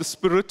of the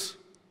Spirit,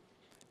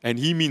 and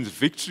he means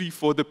victory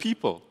for the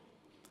people.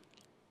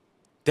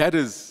 That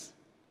is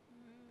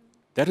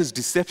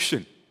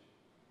deception.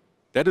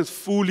 That is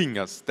fooling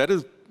us. That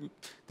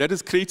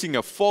is creating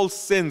a false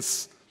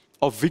sense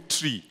of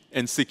victory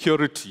and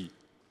security.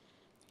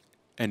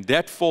 And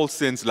that false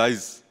sense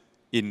lies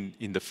in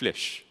the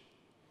flesh.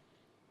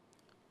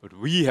 But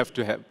we have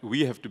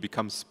to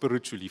become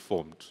spiritually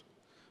formed.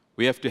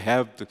 We have to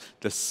have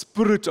the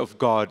Spirit of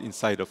God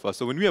inside of us.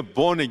 So when we are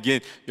born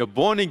again, your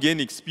born again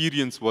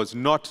experience was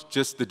not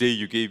just the day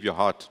you gave your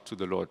heart to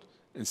the Lord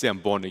and say, I'm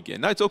born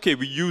again. Now it's okay,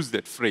 we use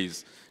that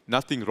phrase.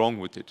 Nothing wrong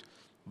with it.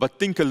 But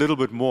think a little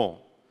bit more.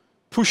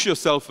 Push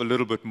yourself a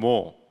little bit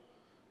more.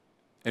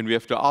 And we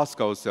have to ask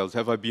ourselves,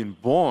 have I been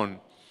born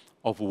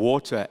of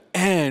water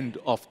and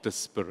of the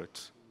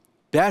Spirit?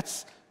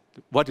 That's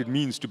what it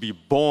means to be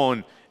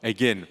born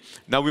again.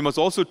 Now we must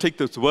also take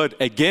this word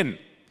again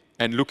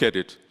and look at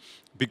it.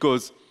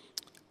 Because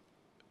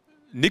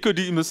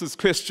Nicodemus'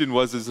 question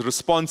was his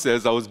response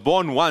as, I was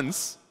born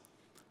once,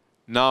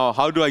 now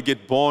how do I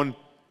get born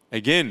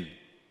again?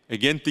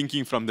 Again,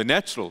 thinking from the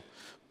natural.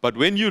 But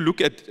when you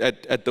look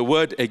at the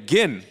word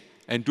again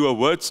and do a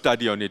word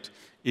study on it,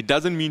 it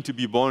doesn't mean to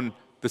be born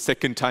the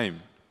second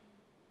time.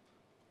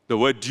 The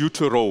word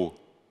deutero,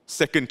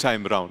 second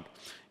time round.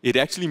 It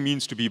actually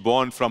means to be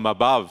born from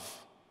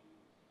above.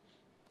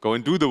 Go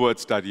and do the word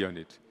study on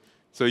it.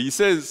 So he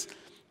says,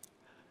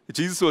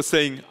 Jesus was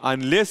saying,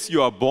 unless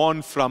you are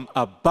born from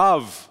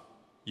above,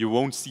 you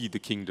won't see the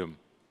kingdom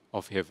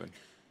of heaven.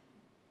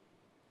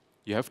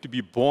 You have to be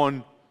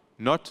born,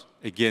 not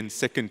again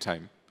second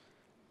time,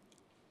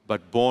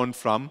 but born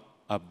from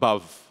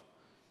above.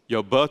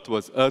 Your birth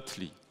was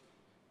earthly.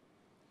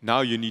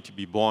 Now you need to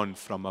be born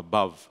from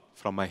above,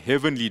 from a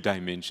heavenly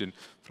dimension,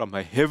 from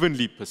a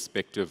heavenly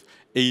perspective,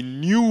 a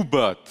new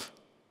birth.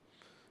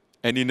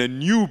 And in a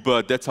new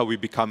birth, that's how we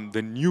become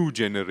the new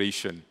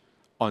generation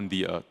on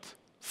the earth,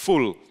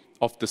 full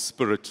of the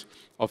Spirit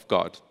of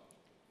God.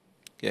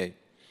 Okay.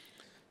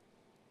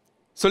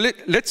 So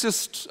let's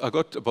just, I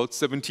got about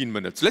 17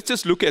 minutes. Let's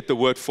just look at the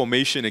word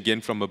formation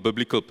again from a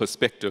biblical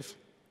perspective.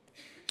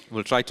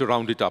 We'll try to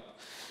round it up.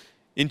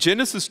 In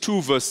Genesis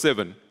 2, verse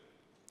 7,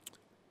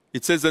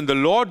 it says, and the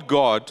Lord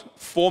God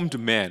formed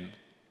man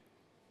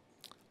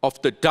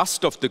of the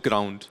dust of the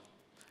ground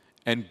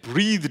and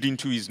breathed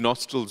into his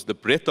nostrils the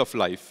breath of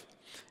life,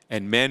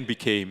 and man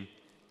became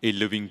a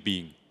living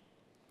being.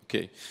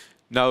 Okay.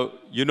 Now,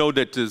 you know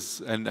that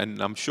is, and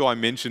I'm sure I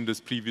mentioned this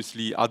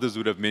previously, others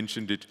would have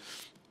mentioned it,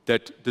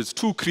 that there's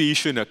two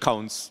creation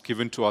accounts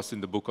given to us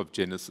in the book of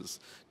Genesis.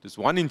 There's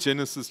one in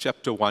Genesis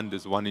chapter 1,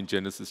 there's one in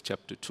Genesis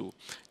chapter 2.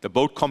 They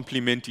both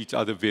complement each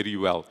other very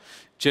well.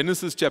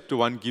 Genesis chapter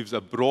 1 gives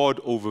a broad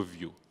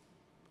overview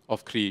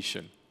of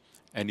creation,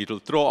 and it'll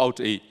throw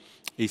out a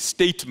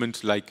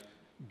statement like,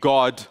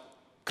 God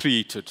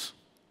created.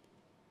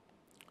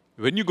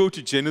 When you go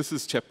to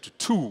Genesis chapter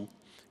 2,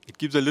 it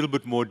gives a little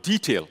bit more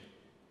detail.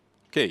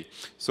 Okay,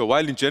 so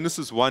while in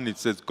Genesis 1 it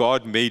says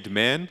God made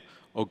man,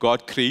 or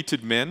God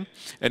created man,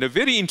 and a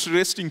very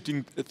interesting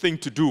thing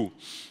to do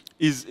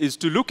is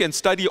to look and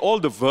study all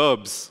the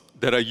verbs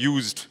that are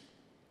used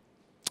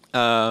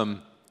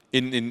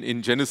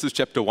in Genesis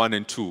chapter 1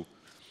 and 2.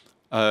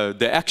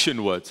 The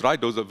action words, right?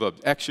 Those are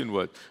verbs, action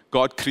words.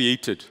 God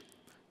created,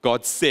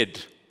 God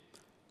said,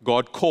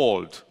 God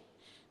called.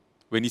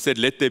 When he said,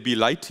 let there be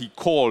light, he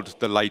called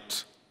the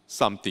light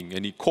something,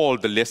 and he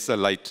called the lesser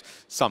light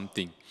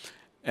something.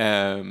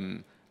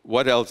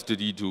 What else did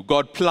he do?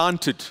 God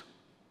planted.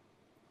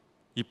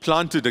 He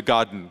planted a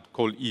garden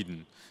called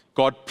Eden.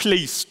 God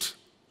placed.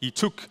 He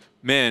took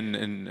man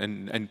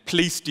and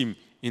placed him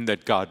in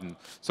that garden.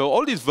 So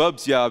all these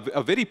verbs here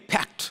are very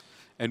packed,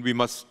 and we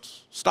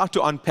must start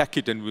to unpack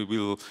it, and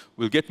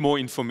we'll get more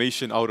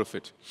information out of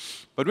it.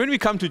 But when we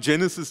come to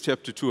Genesis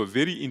chapter 2, a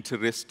very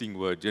interesting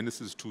word,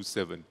 Genesis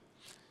 2:7,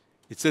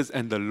 it says,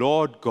 and the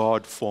Lord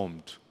God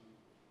formed.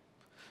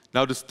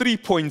 Now there's 3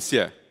 points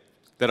here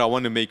that I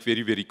want to make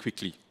very, very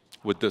quickly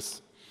with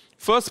this.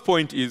 First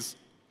point is,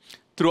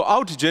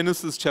 throughout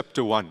Genesis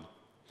chapter 1,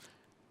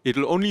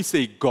 it'll only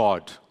say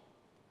God.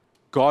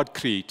 God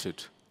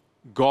created.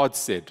 God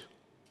said.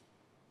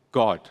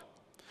 God.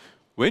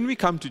 When we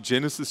come to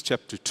Genesis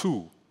chapter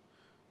 2,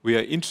 we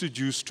are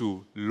introduced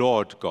to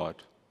Lord God.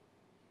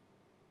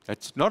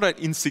 That's not an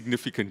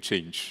insignificant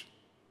change,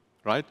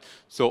 right?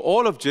 So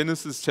all of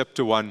Genesis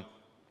chapter 1,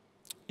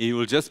 it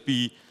will just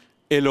be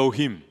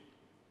Elohim.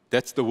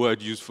 That's the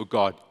word used for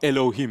God,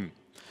 Elohim.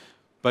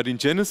 But in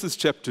Genesis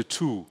chapter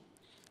 2,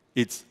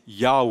 it's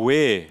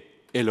Yahweh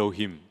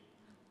Elohim,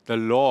 the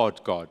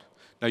Lord God.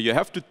 Now you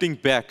have to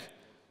think back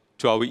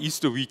to our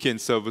Easter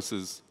weekend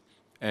services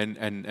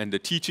and the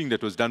teaching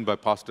that was done by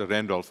Pastor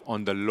Randolph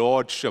on the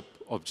Lordship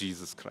of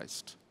Jesus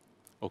Christ.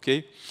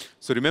 Okay?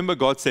 So remember,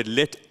 God said,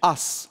 let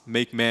us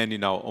make man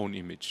in our own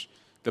image,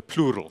 the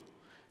plural.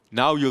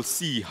 Now you'll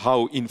see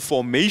how in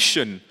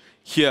formation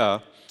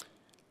here,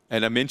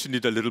 and I mentioned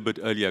it a little bit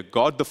earlier,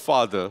 God the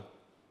Father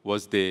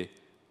was there,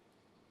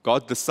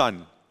 God the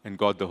Son, and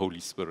God the Holy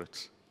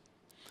Spirit.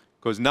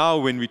 Because now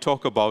when we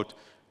talk about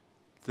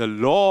the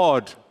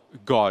Lord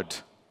God,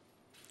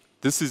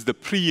 this is the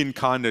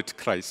pre-incarnate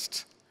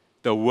Christ,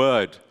 the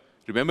Word.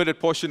 Remember that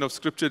portion of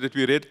Scripture that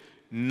we read?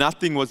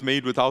 Nothing was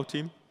made without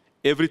Him.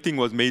 Everything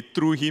was made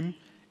through Him.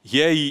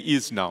 Here He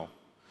is now.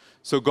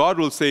 So God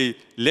will say,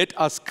 let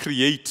us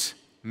create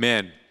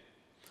man.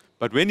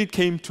 But when it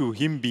came to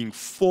Him being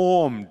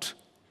formed,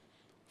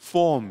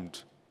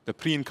 the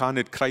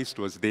pre-incarnate Christ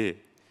was there.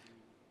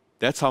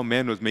 That's how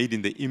man was made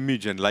in the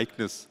image and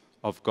likeness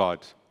of God.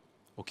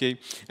 Okay?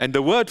 And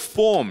the word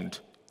formed,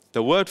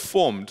 that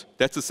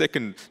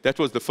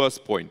was the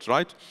first point,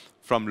 right?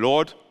 From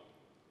God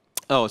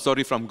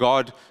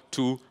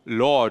to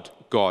Lord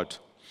God.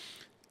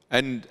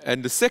 And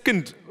the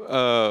second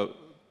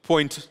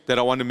point that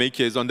I want to make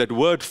here is on that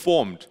word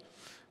formed,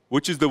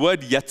 which is the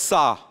word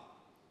yatsah.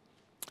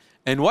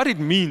 And what it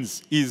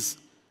means is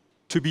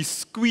to be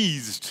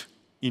squeezed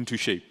into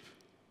shape.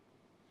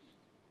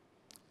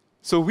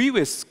 So we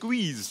were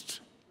squeezed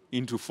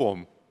into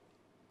form,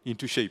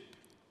 into shape.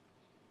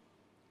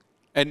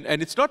 And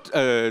it's not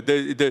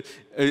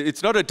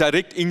it's not a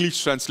direct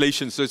English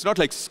translation, so it's not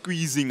like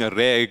squeezing a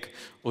rag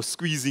or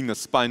squeezing a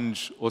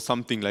sponge or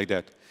something like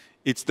that.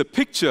 It's the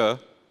picture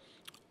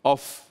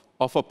of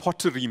a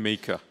pottery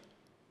maker,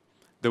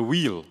 the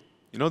wheel,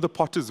 the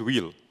potter's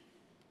wheel.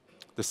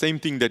 The same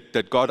thing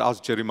that God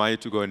asked Jeremiah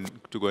to go and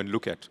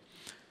look at.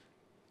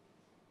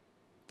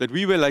 That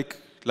we were like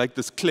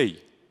this clay,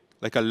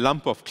 like a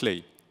lump of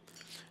clay.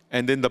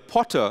 And then the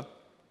potter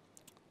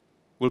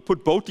will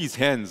put both his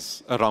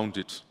hands around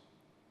it.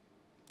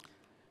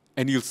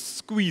 And he'll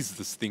squeeze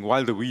this thing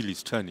while the wheel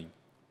is turning.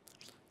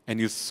 And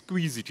he'll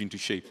squeeze it into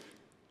shape.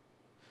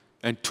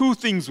 And two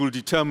things will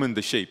determine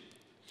the shape.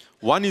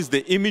 One is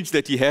the image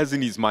that he has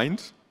in his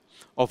mind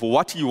of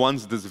what he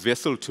wants this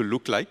vessel to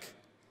look like.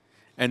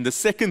 And the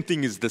second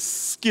thing is the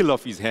skill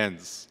of his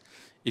hands.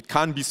 It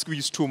can't be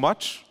squeezed too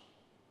much.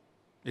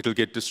 It'll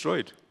get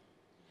destroyed.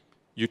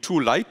 You're too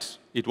light,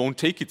 it won't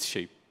take its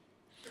shape.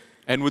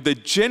 And with the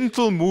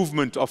gentle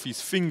movement of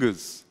his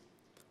fingers,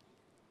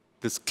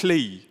 this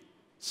clay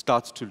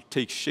starts to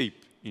take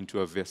shape into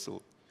a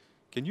vessel.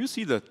 Can you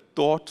see the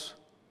thought,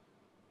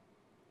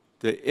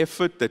 the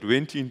effort that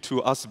went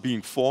into us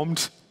being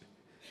formed?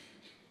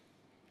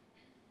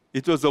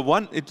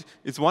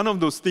 It's one of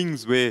those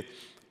things where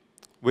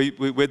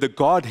the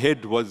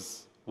Godhead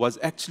was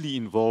actually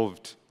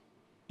involved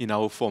in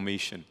our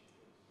formation.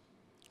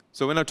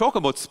 So when I talk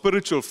about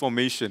spiritual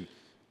formation,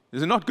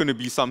 there's not going to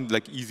be some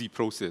easy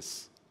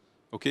process,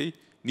 okay?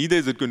 Neither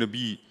is it going to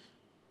be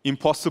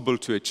impossible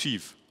to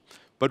achieve.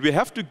 But we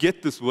have to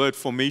get this word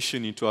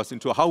formation into us,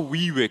 into how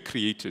we were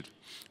created.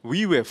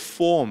 We were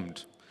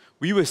formed.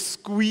 We were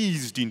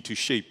squeezed into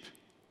shape.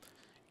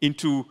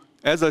 Into,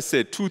 as I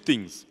said, two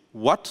things.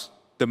 What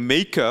the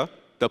maker,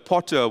 the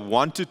potter,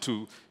 wanted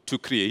to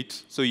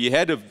create. So he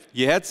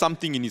had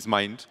something in his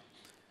mind.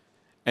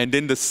 And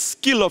then the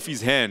skill of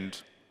his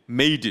hand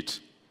made it.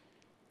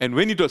 And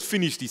when it was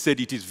finished, he said,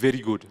 it is very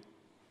good.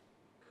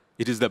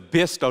 It is the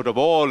best out of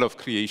all of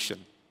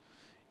creation.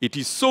 It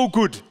is so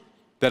good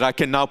that I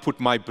can now put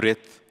my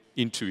breath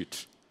into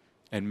it.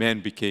 And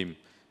man became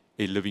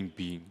a living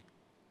being.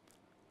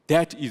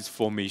 That is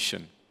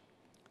formation.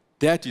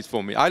 That is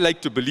formation. I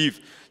like to believe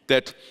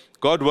that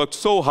God worked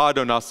so hard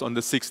on us on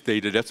the 6th day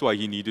that that's why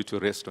He needed to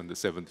rest on the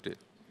 7th day.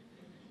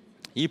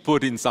 He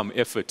put in some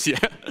effort, yeah.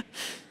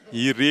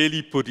 He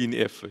really put in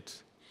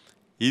effort.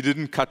 He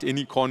didn't cut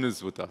any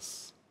corners with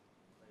us.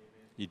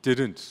 He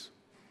didn't.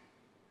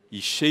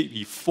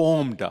 He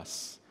formed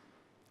us.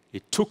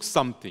 It took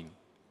something.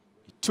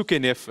 It took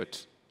an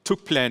effort,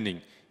 took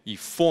planning. He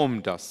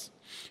formed us.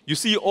 You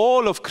see,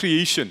 all of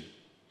creation,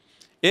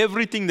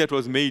 everything that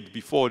was made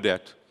before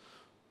that,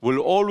 will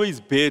always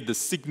bear the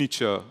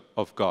signature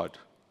of God.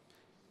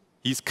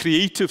 His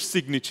creative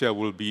signature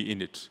will be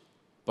in it,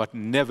 but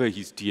never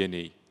His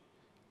DNA.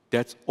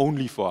 That's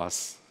only for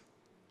us.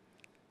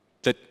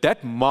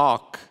 That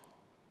mark,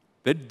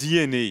 that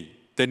DNA,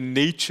 the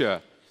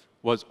nature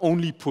was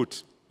only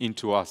put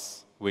into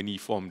us when He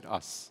formed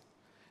us.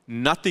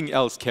 Nothing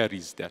else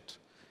carries that.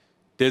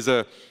 There's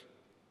a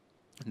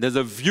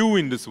view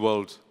in this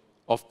world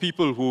of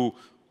people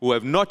who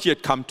have not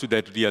yet come to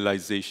that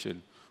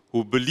realization,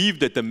 who believe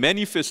that the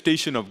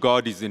manifestation of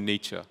God is in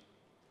nature.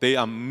 They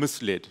are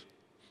misled.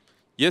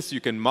 Yes,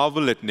 you can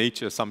marvel at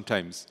nature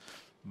sometimes,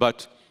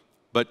 but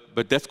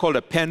that's called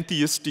a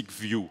pantheistic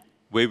view,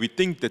 where we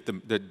think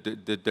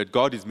that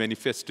God is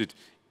manifested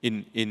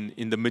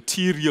in the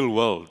material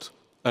world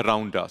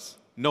around us.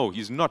 No,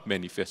 he's not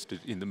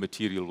manifested in the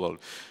material world.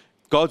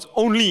 God's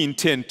only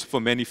intent for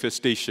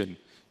manifestation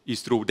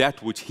is through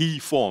that which he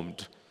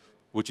formed,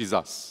 which is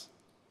us.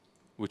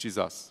 Which is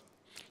us.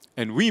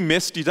 And we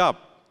messed it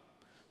up.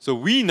 So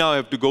we now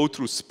have to go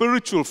through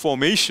spiritual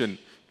formation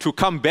to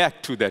come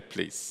back to that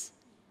place.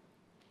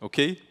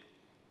 Okay?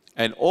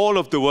 And all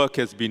of the work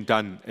has been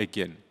done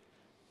again.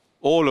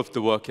 All of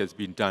the work has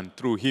been done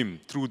through him,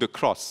 through the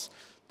cross,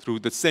 through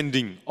the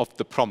sending of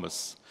the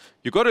promise.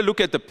 You've got to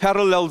look at the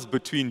parallels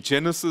between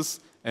Genesis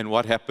and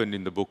what happened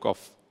in the book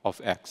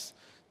of Acts.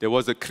 There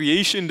was a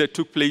creation that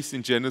took place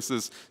in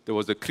Genesis. There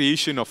was a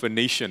creation of a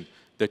nation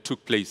that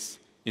took place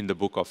in the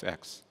book of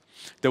Acts.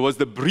 There was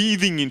the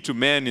breathing into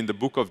man in the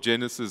book of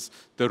Genesis,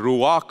 the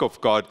ruach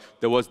of God.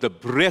 There was the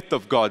breath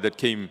of God that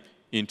came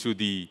into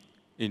the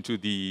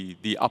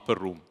upper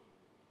room.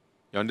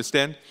 You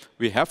understand?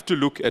 We have to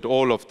look at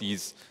all of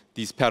these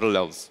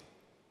parallels.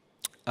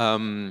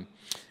 And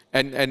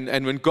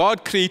when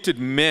God created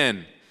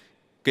man,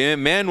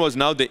 man was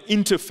now the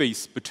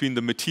interface between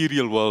the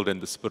material world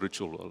and the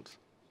spiritual world.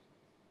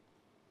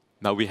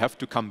 Now we have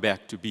to come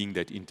back to being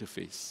that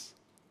interface.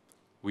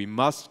 We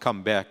must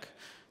come back.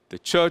 The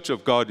church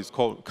of God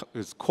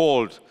is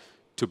called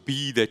to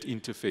be that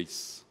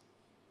interface.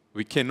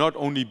 We cannot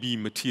only be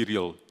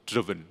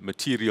material-driven,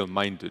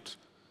 material-minded.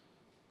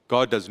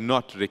 God does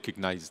not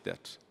recognize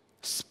that.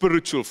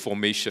 Spiritual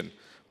formation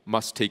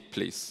must take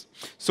place.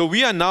 So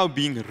we are now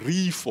being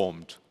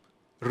reformed.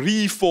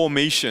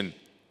 Reformation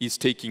is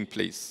taking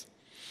place.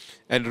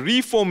 And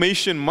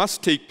reformation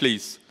must take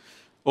place,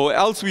 or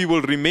else we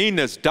will remain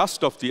as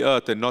dust of the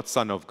earth and not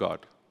son of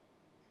God.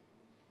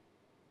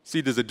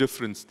 See, there's a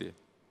difference there.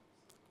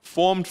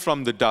 Formed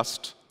from the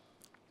dust,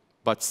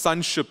 but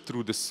sonship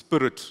through the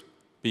Spirit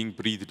being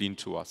breathed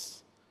into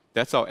us.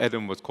 That's how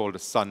Adam was called a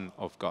son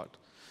of God.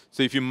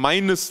 So if you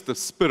minus the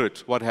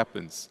Spirit, what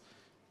happens?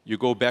 You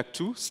go back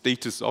to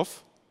status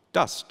of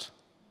dust.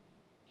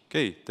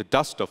 Okay, the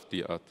dust of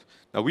the earth.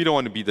 Now, we don't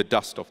want to be the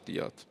dust of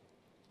the earth.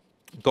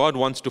 God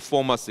wants to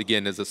form us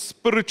again, as a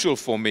spiritual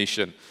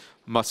formation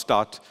must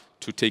start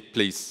to take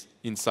place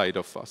inside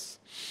of us.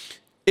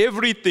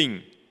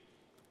 Everything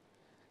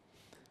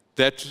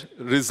that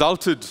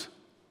resulted,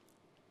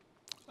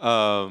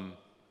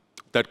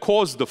 that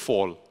caused the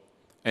fall,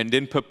 and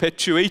then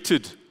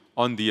perpetuated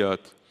on the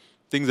earth,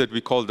 things that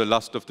we call the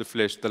lust of the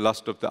flesh, the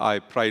lust of the eye,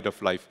 pride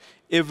of life,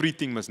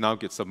 everything must now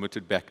get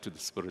submitted back to the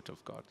Spirit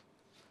of God.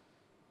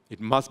 It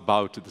must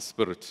bow to the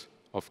Spirit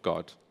of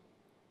God.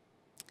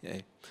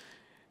 Okay.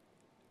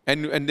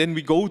 And then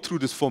we go through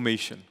this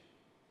formation.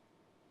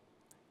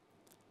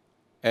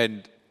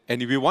 And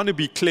if you want to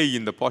be clay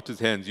in the potter's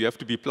hands, you have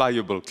to be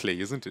pliable clay,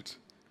 isn't it?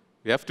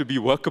 We have to be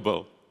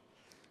workable.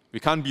 We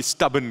can't be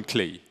stubborn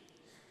clay,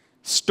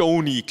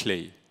 stony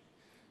clay,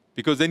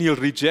 because then he'll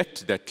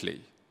reject that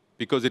clay,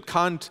 because it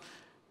can't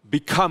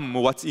become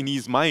what's in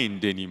his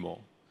mind anymore.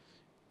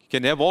 He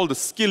can have all the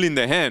skill in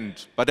the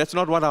hand, but that's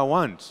not what I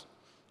want.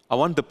 I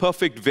want the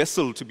perfect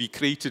vessel to be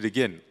created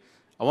again.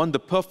 I want the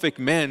perfect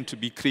man to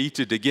be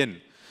created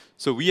again.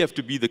 So we have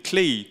to be the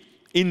clay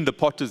in the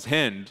potter's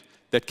hand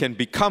that can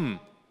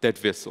become that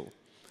vessel.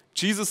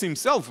 Jesus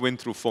himself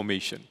went through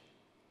formation.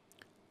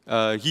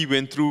 He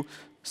went through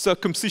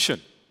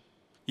circumcision.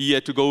 He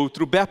had to go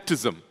through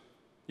baptism,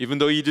 even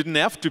though he didn't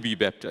have to be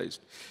baptized.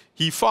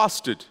 He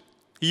fasted.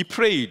 He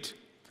prayed.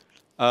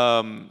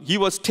 He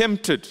was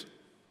tempted.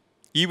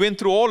 He went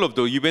through all of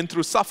those. He went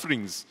through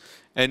sufferings.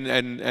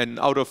 And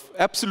out of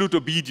absolute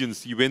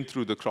obedience, he went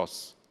through the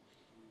cross.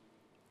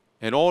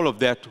 And all of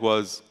that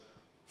was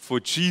for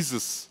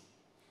Jesus,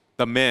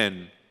 the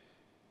man,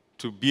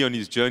 to be on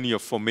his journey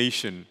of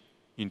formation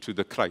into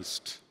the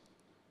Christ,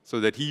 so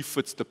that he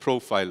fits the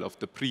profile of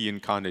the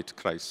pre-incarnate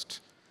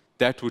Christ,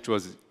 that which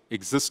was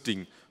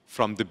existing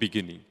from the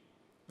beginning.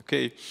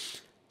 Okay?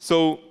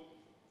 So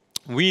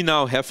we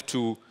now have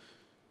to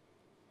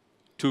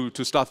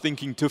start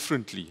thinking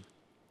differently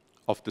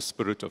of the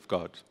Spirit of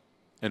God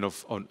and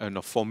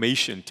of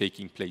formation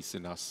taking place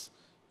in us.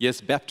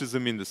 Yes,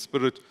 baptism in the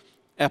Spirit,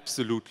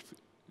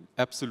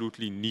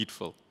 absolutely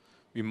needful.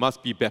 We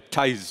must be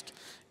baptized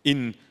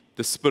in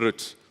the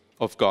Spirit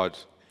of God.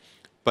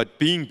 But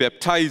being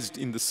baptized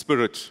in the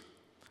Spirit,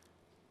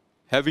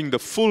 having the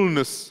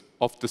fullness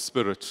of the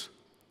Spirit,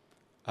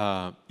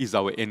 is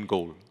our end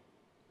goal,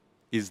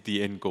 is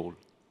the end goal.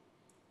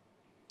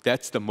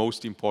 That's the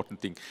most important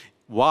thing.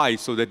 Why?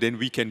 So that then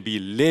we can be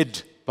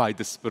led by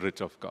the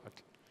Spirit of God.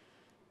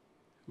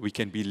 We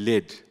can be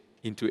led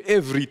into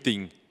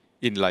everything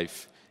in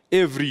life,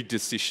 every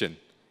decision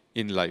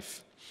in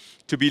life.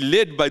 To be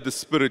led by the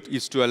Spirit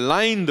is to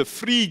align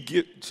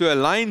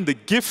the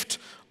gift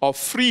of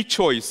free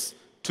choice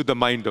to the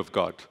mind of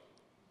God,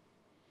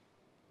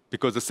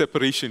 because the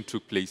separation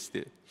took place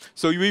there.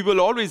 So we will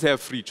always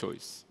have free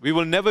choice. We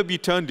will never be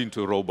turned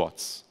into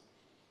robots.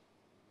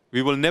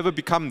 We will never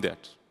become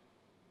that.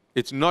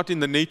 It's not in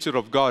the nature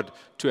of God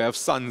to have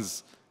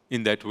sons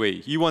in that way.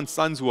 He wants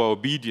sons who are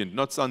obedient,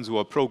 not sons who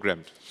are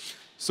programmed.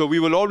 So we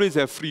will always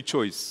have free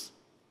choice.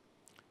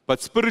 But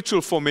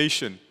spiritual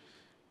formation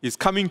is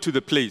coming to the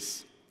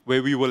place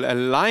where we will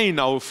align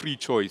our free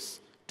choice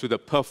to the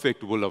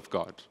perfect will of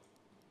God.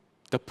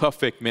 The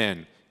perfect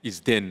man is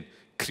then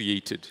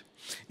created.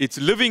 It's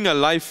living a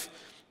life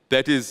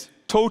that is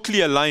totally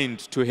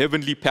aligned to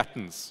heavenly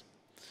patterns.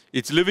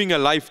 It's living a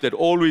life that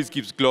always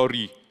gives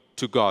glory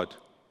to God.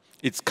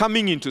 It's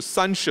coming into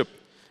sonship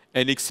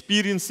and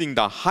experiencing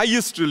the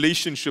highest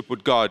relationship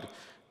with God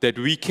that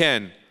we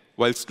can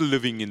while still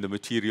living in the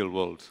material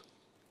world.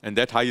 And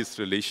that highest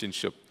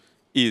relationship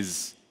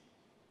is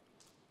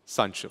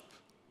sonship.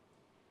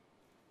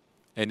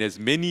 And as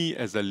many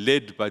as are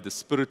led by the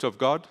Spirit of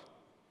God,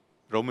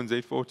 Romans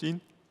 8:14,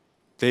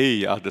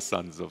 they are the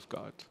sons of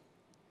God.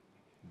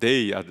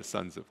 They are the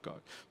sons of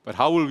God. But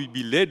how will we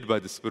be led by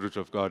the Spirit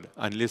of God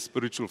unless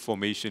spiritual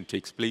formation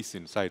takes place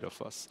inside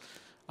of us?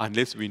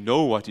 Unless we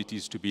know what it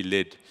is to be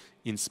led,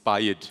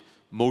 inspired,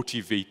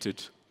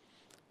 motivated,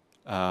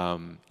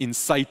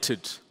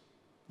 incited,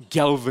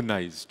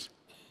 galvanized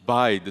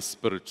by the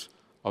Spirit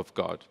of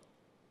God.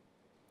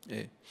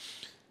 Yeah.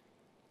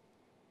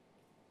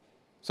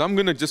 So I'm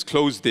going to just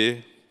close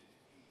there.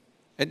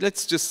 And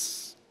let's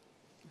just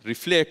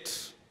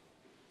reflect,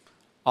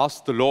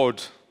 ask the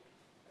Lord,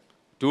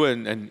 do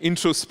an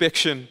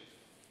introspection,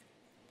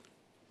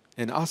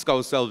 and ask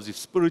ourselves if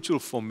spiritual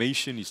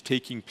formation is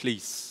taking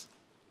place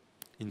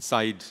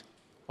inside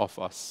of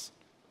us.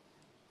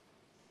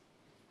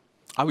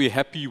 Are we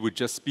happy with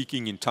just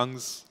speaking in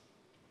tongues?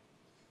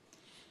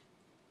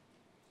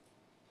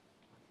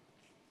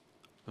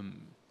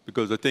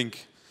 Because I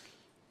think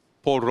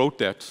Paul wrote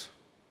that,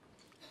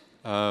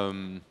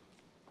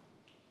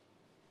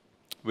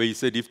 where he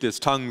said, if there's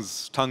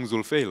tongues, tongues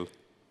will fail.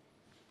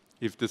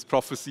 If there's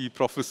prophecy,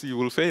 prophecy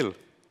will fail.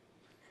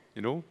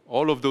 You know,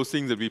 all of those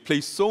things that we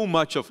place so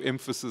much of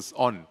emphasis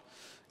on,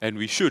 and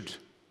we should.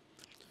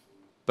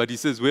 But he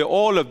says, where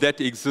all of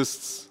that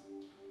exists,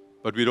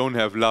 but we don't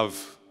have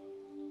love,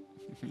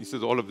 he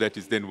says all of that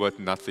is then worth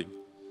nothing.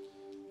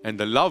 And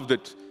the love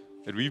that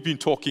we've been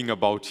talking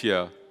about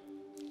here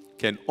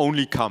can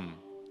only come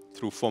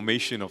through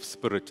formation of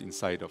spirit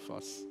inside of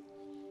us.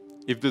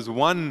 If there's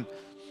 1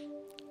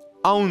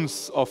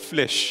 ounce of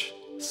flesh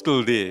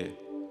still there,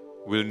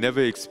 we'll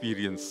never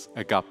experience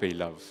agape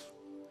love.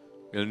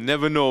 We'll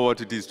never know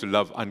what it is to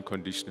love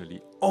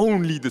unconditionally.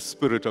 Only the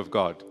Spirit of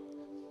God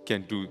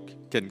can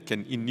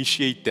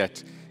initiate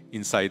that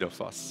inside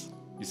of us.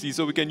 You see,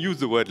 so we can use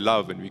the word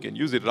love and we can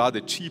use it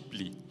rather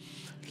cheaply.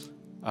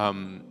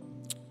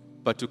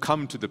 But to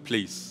come to the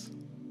place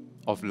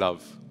of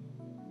love,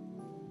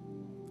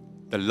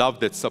 the love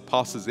that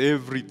surpasses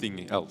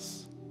everything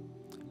else,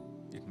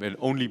 it will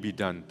only be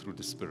done through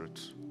the Spirit.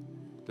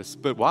 The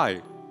Spirit, why?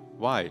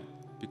 Why?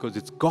 Because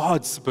it's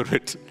God's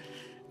Spirit,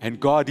 and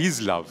God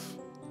is love,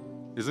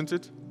 isn't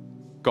it?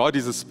 God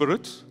is a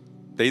spirit.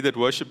 They that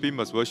worship Him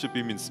must worship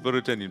Him in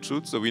spirit and in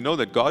truth. So we know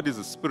that God is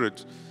a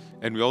spirit,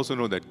 and we also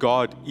know that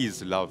God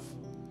is love.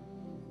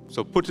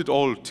 So put it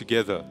all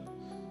together.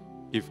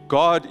 If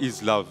God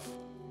is love,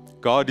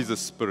 God is a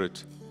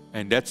spirit,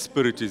 and that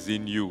spirit is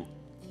in you,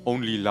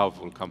 only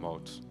love will come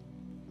out.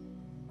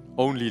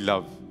 Only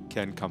love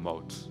can come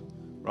out.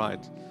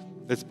 Right?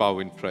 Let's bow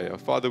in prayer.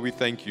 Father, we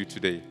thank you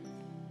today.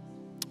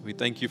 We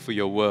thank you for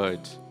your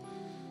word.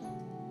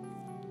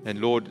 And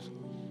Lord,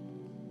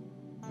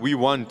 we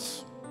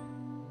want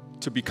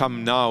to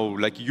become now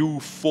like you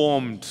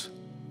formed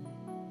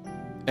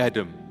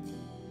Adam,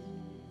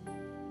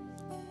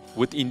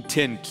 with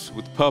intent,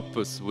 with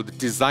purpose, with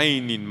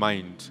design in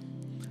mind.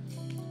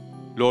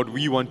 Lord,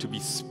 we want to be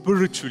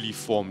spiritually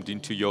formed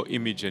into your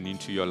image and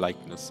into your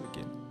likeness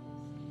again,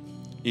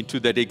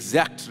 into that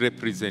exact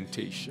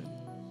representation,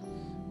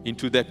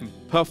 into that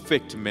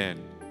perfect man,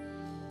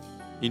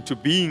 into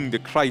being the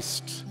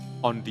Christ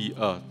on the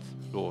earth,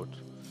 Lord.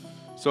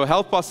 So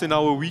help us in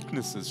our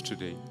weaknesses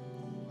today.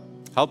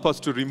 Help us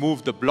to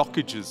remove the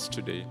blockages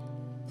today.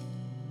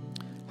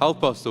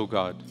 Help us, oh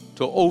God,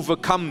 to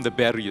overcome the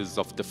barriers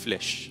of the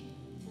flesh.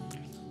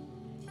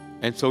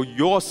 And so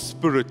your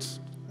Spirit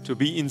to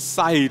be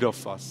inside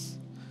of us,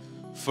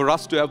 for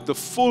us to have the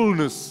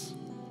fullness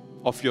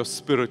of your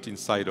Spirit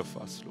inside of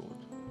us, Lord.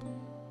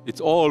 It's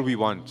all we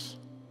want.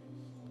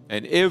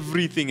 And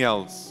everything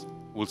else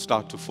will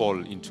start to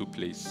fall into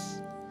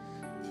place.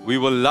 We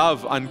will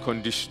love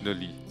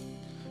unconditionally.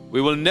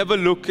 We will never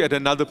look at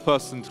another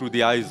person through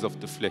the eyes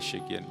of the flesh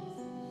again.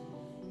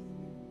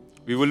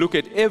 We will look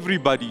at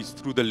everybody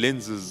through the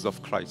lenses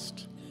of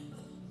Christ.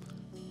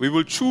 We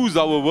will choose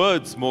our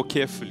words more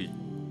carefully.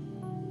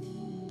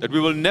 That we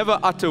will never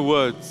utter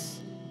words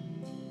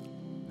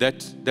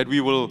that we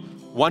will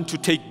want to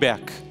take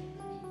back,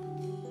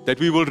 that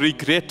we will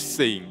regret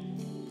saying,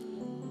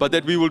 but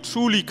that we will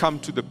truly come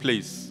to the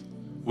place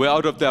where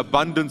out of the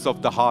abundance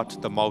of the heart,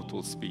 the mouth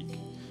will speak.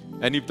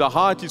 And if the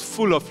heart is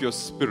full of your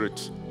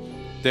Spirit,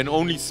 then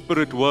only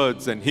Spirit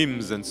words and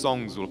hymns and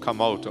songs will come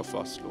out of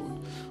us, Lord.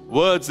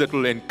 Words that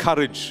will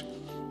encourage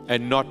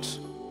and not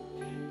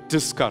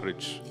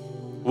discourage.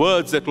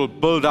 Words that will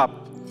build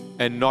up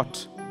and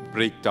not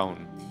break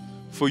down.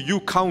 For you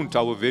count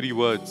our very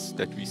words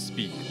that we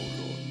speak, O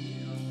Lord.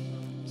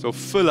 So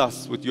fill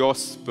us with your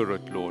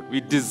Spirit, Lord.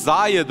 We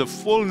desire the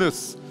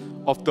fullness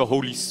of the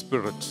Holy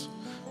Spirit.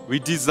 We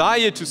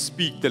desire to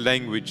speak the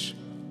language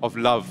of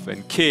love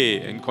and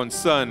care and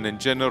concern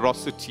and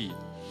generosity.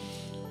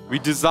 We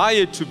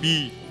desire to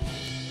be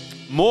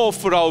more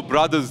for our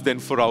brothers than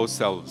for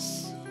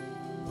ourselves.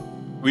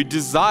 We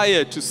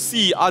desire to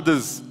see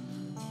others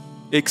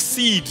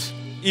exceed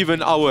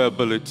even our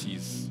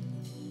abilities.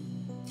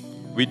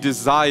 We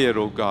desire,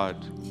 oh God,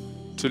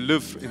 to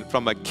live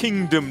from a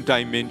kingdom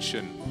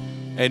dimension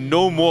and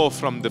no more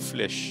from the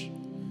flesh,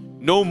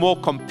 no more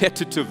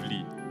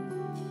competitively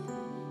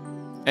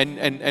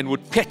and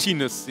with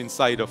pettiness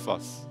inside of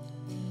us,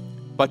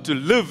 but to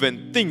live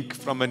and think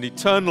from an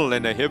eternal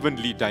and a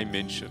heavenly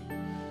dimension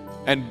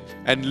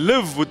and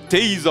live with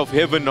days of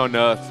heaven on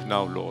earth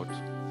now, Lord.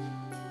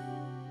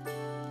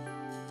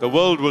 The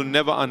world will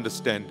never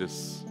understand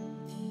this.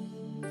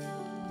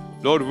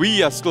 Lord,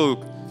 we are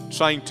still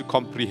trying to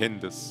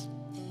comprehend this,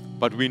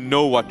 but we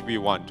know what we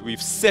want.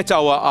 We've set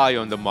our eye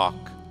on the mark,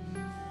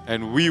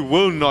 and we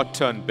will not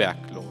turn back,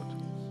 Lord.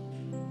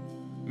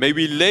 May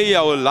we lay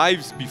our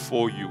lives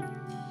before you.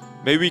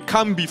 May we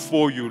come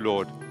before you,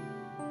 Lord,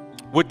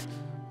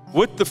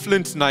 with the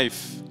flint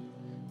knife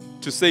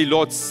to say,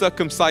 Lord,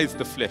 circumcise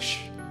the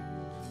flesh.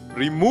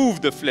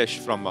 Remove the flesh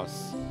from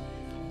us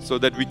so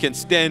that we can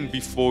stand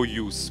before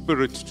you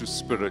spirit to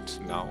spirit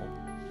now.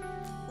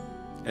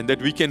 And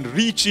that we can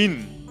reach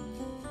in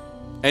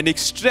and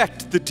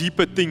extract the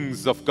deeper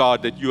things of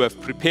God that you have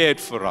prepared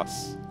for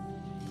us.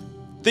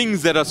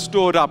 Things that are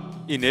stored up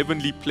in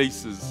heavenly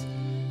places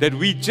that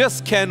we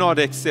just cannot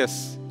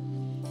access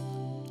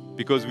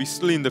because we're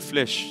still in the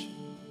flesh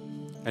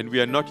and we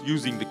are not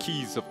using the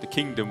keys of the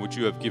kingdom which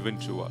you have given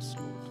to us,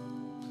 Lord.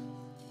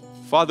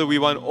 Father, we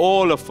want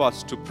all of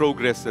us to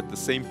progress at the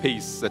same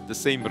pace, at the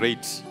same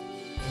rate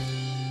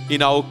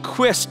in our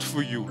quest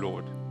for you,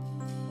 Lord.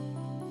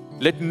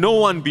 Let no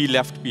one be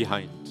left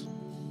behind.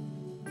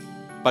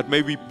 But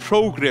may we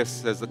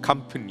progress as a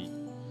company,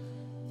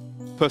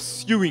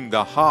 pursuing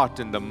the heart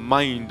and the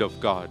mind of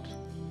God.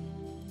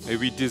 May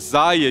we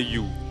desire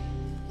you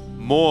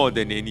more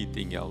than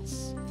anything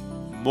else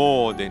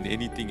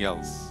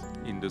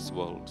in this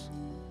world.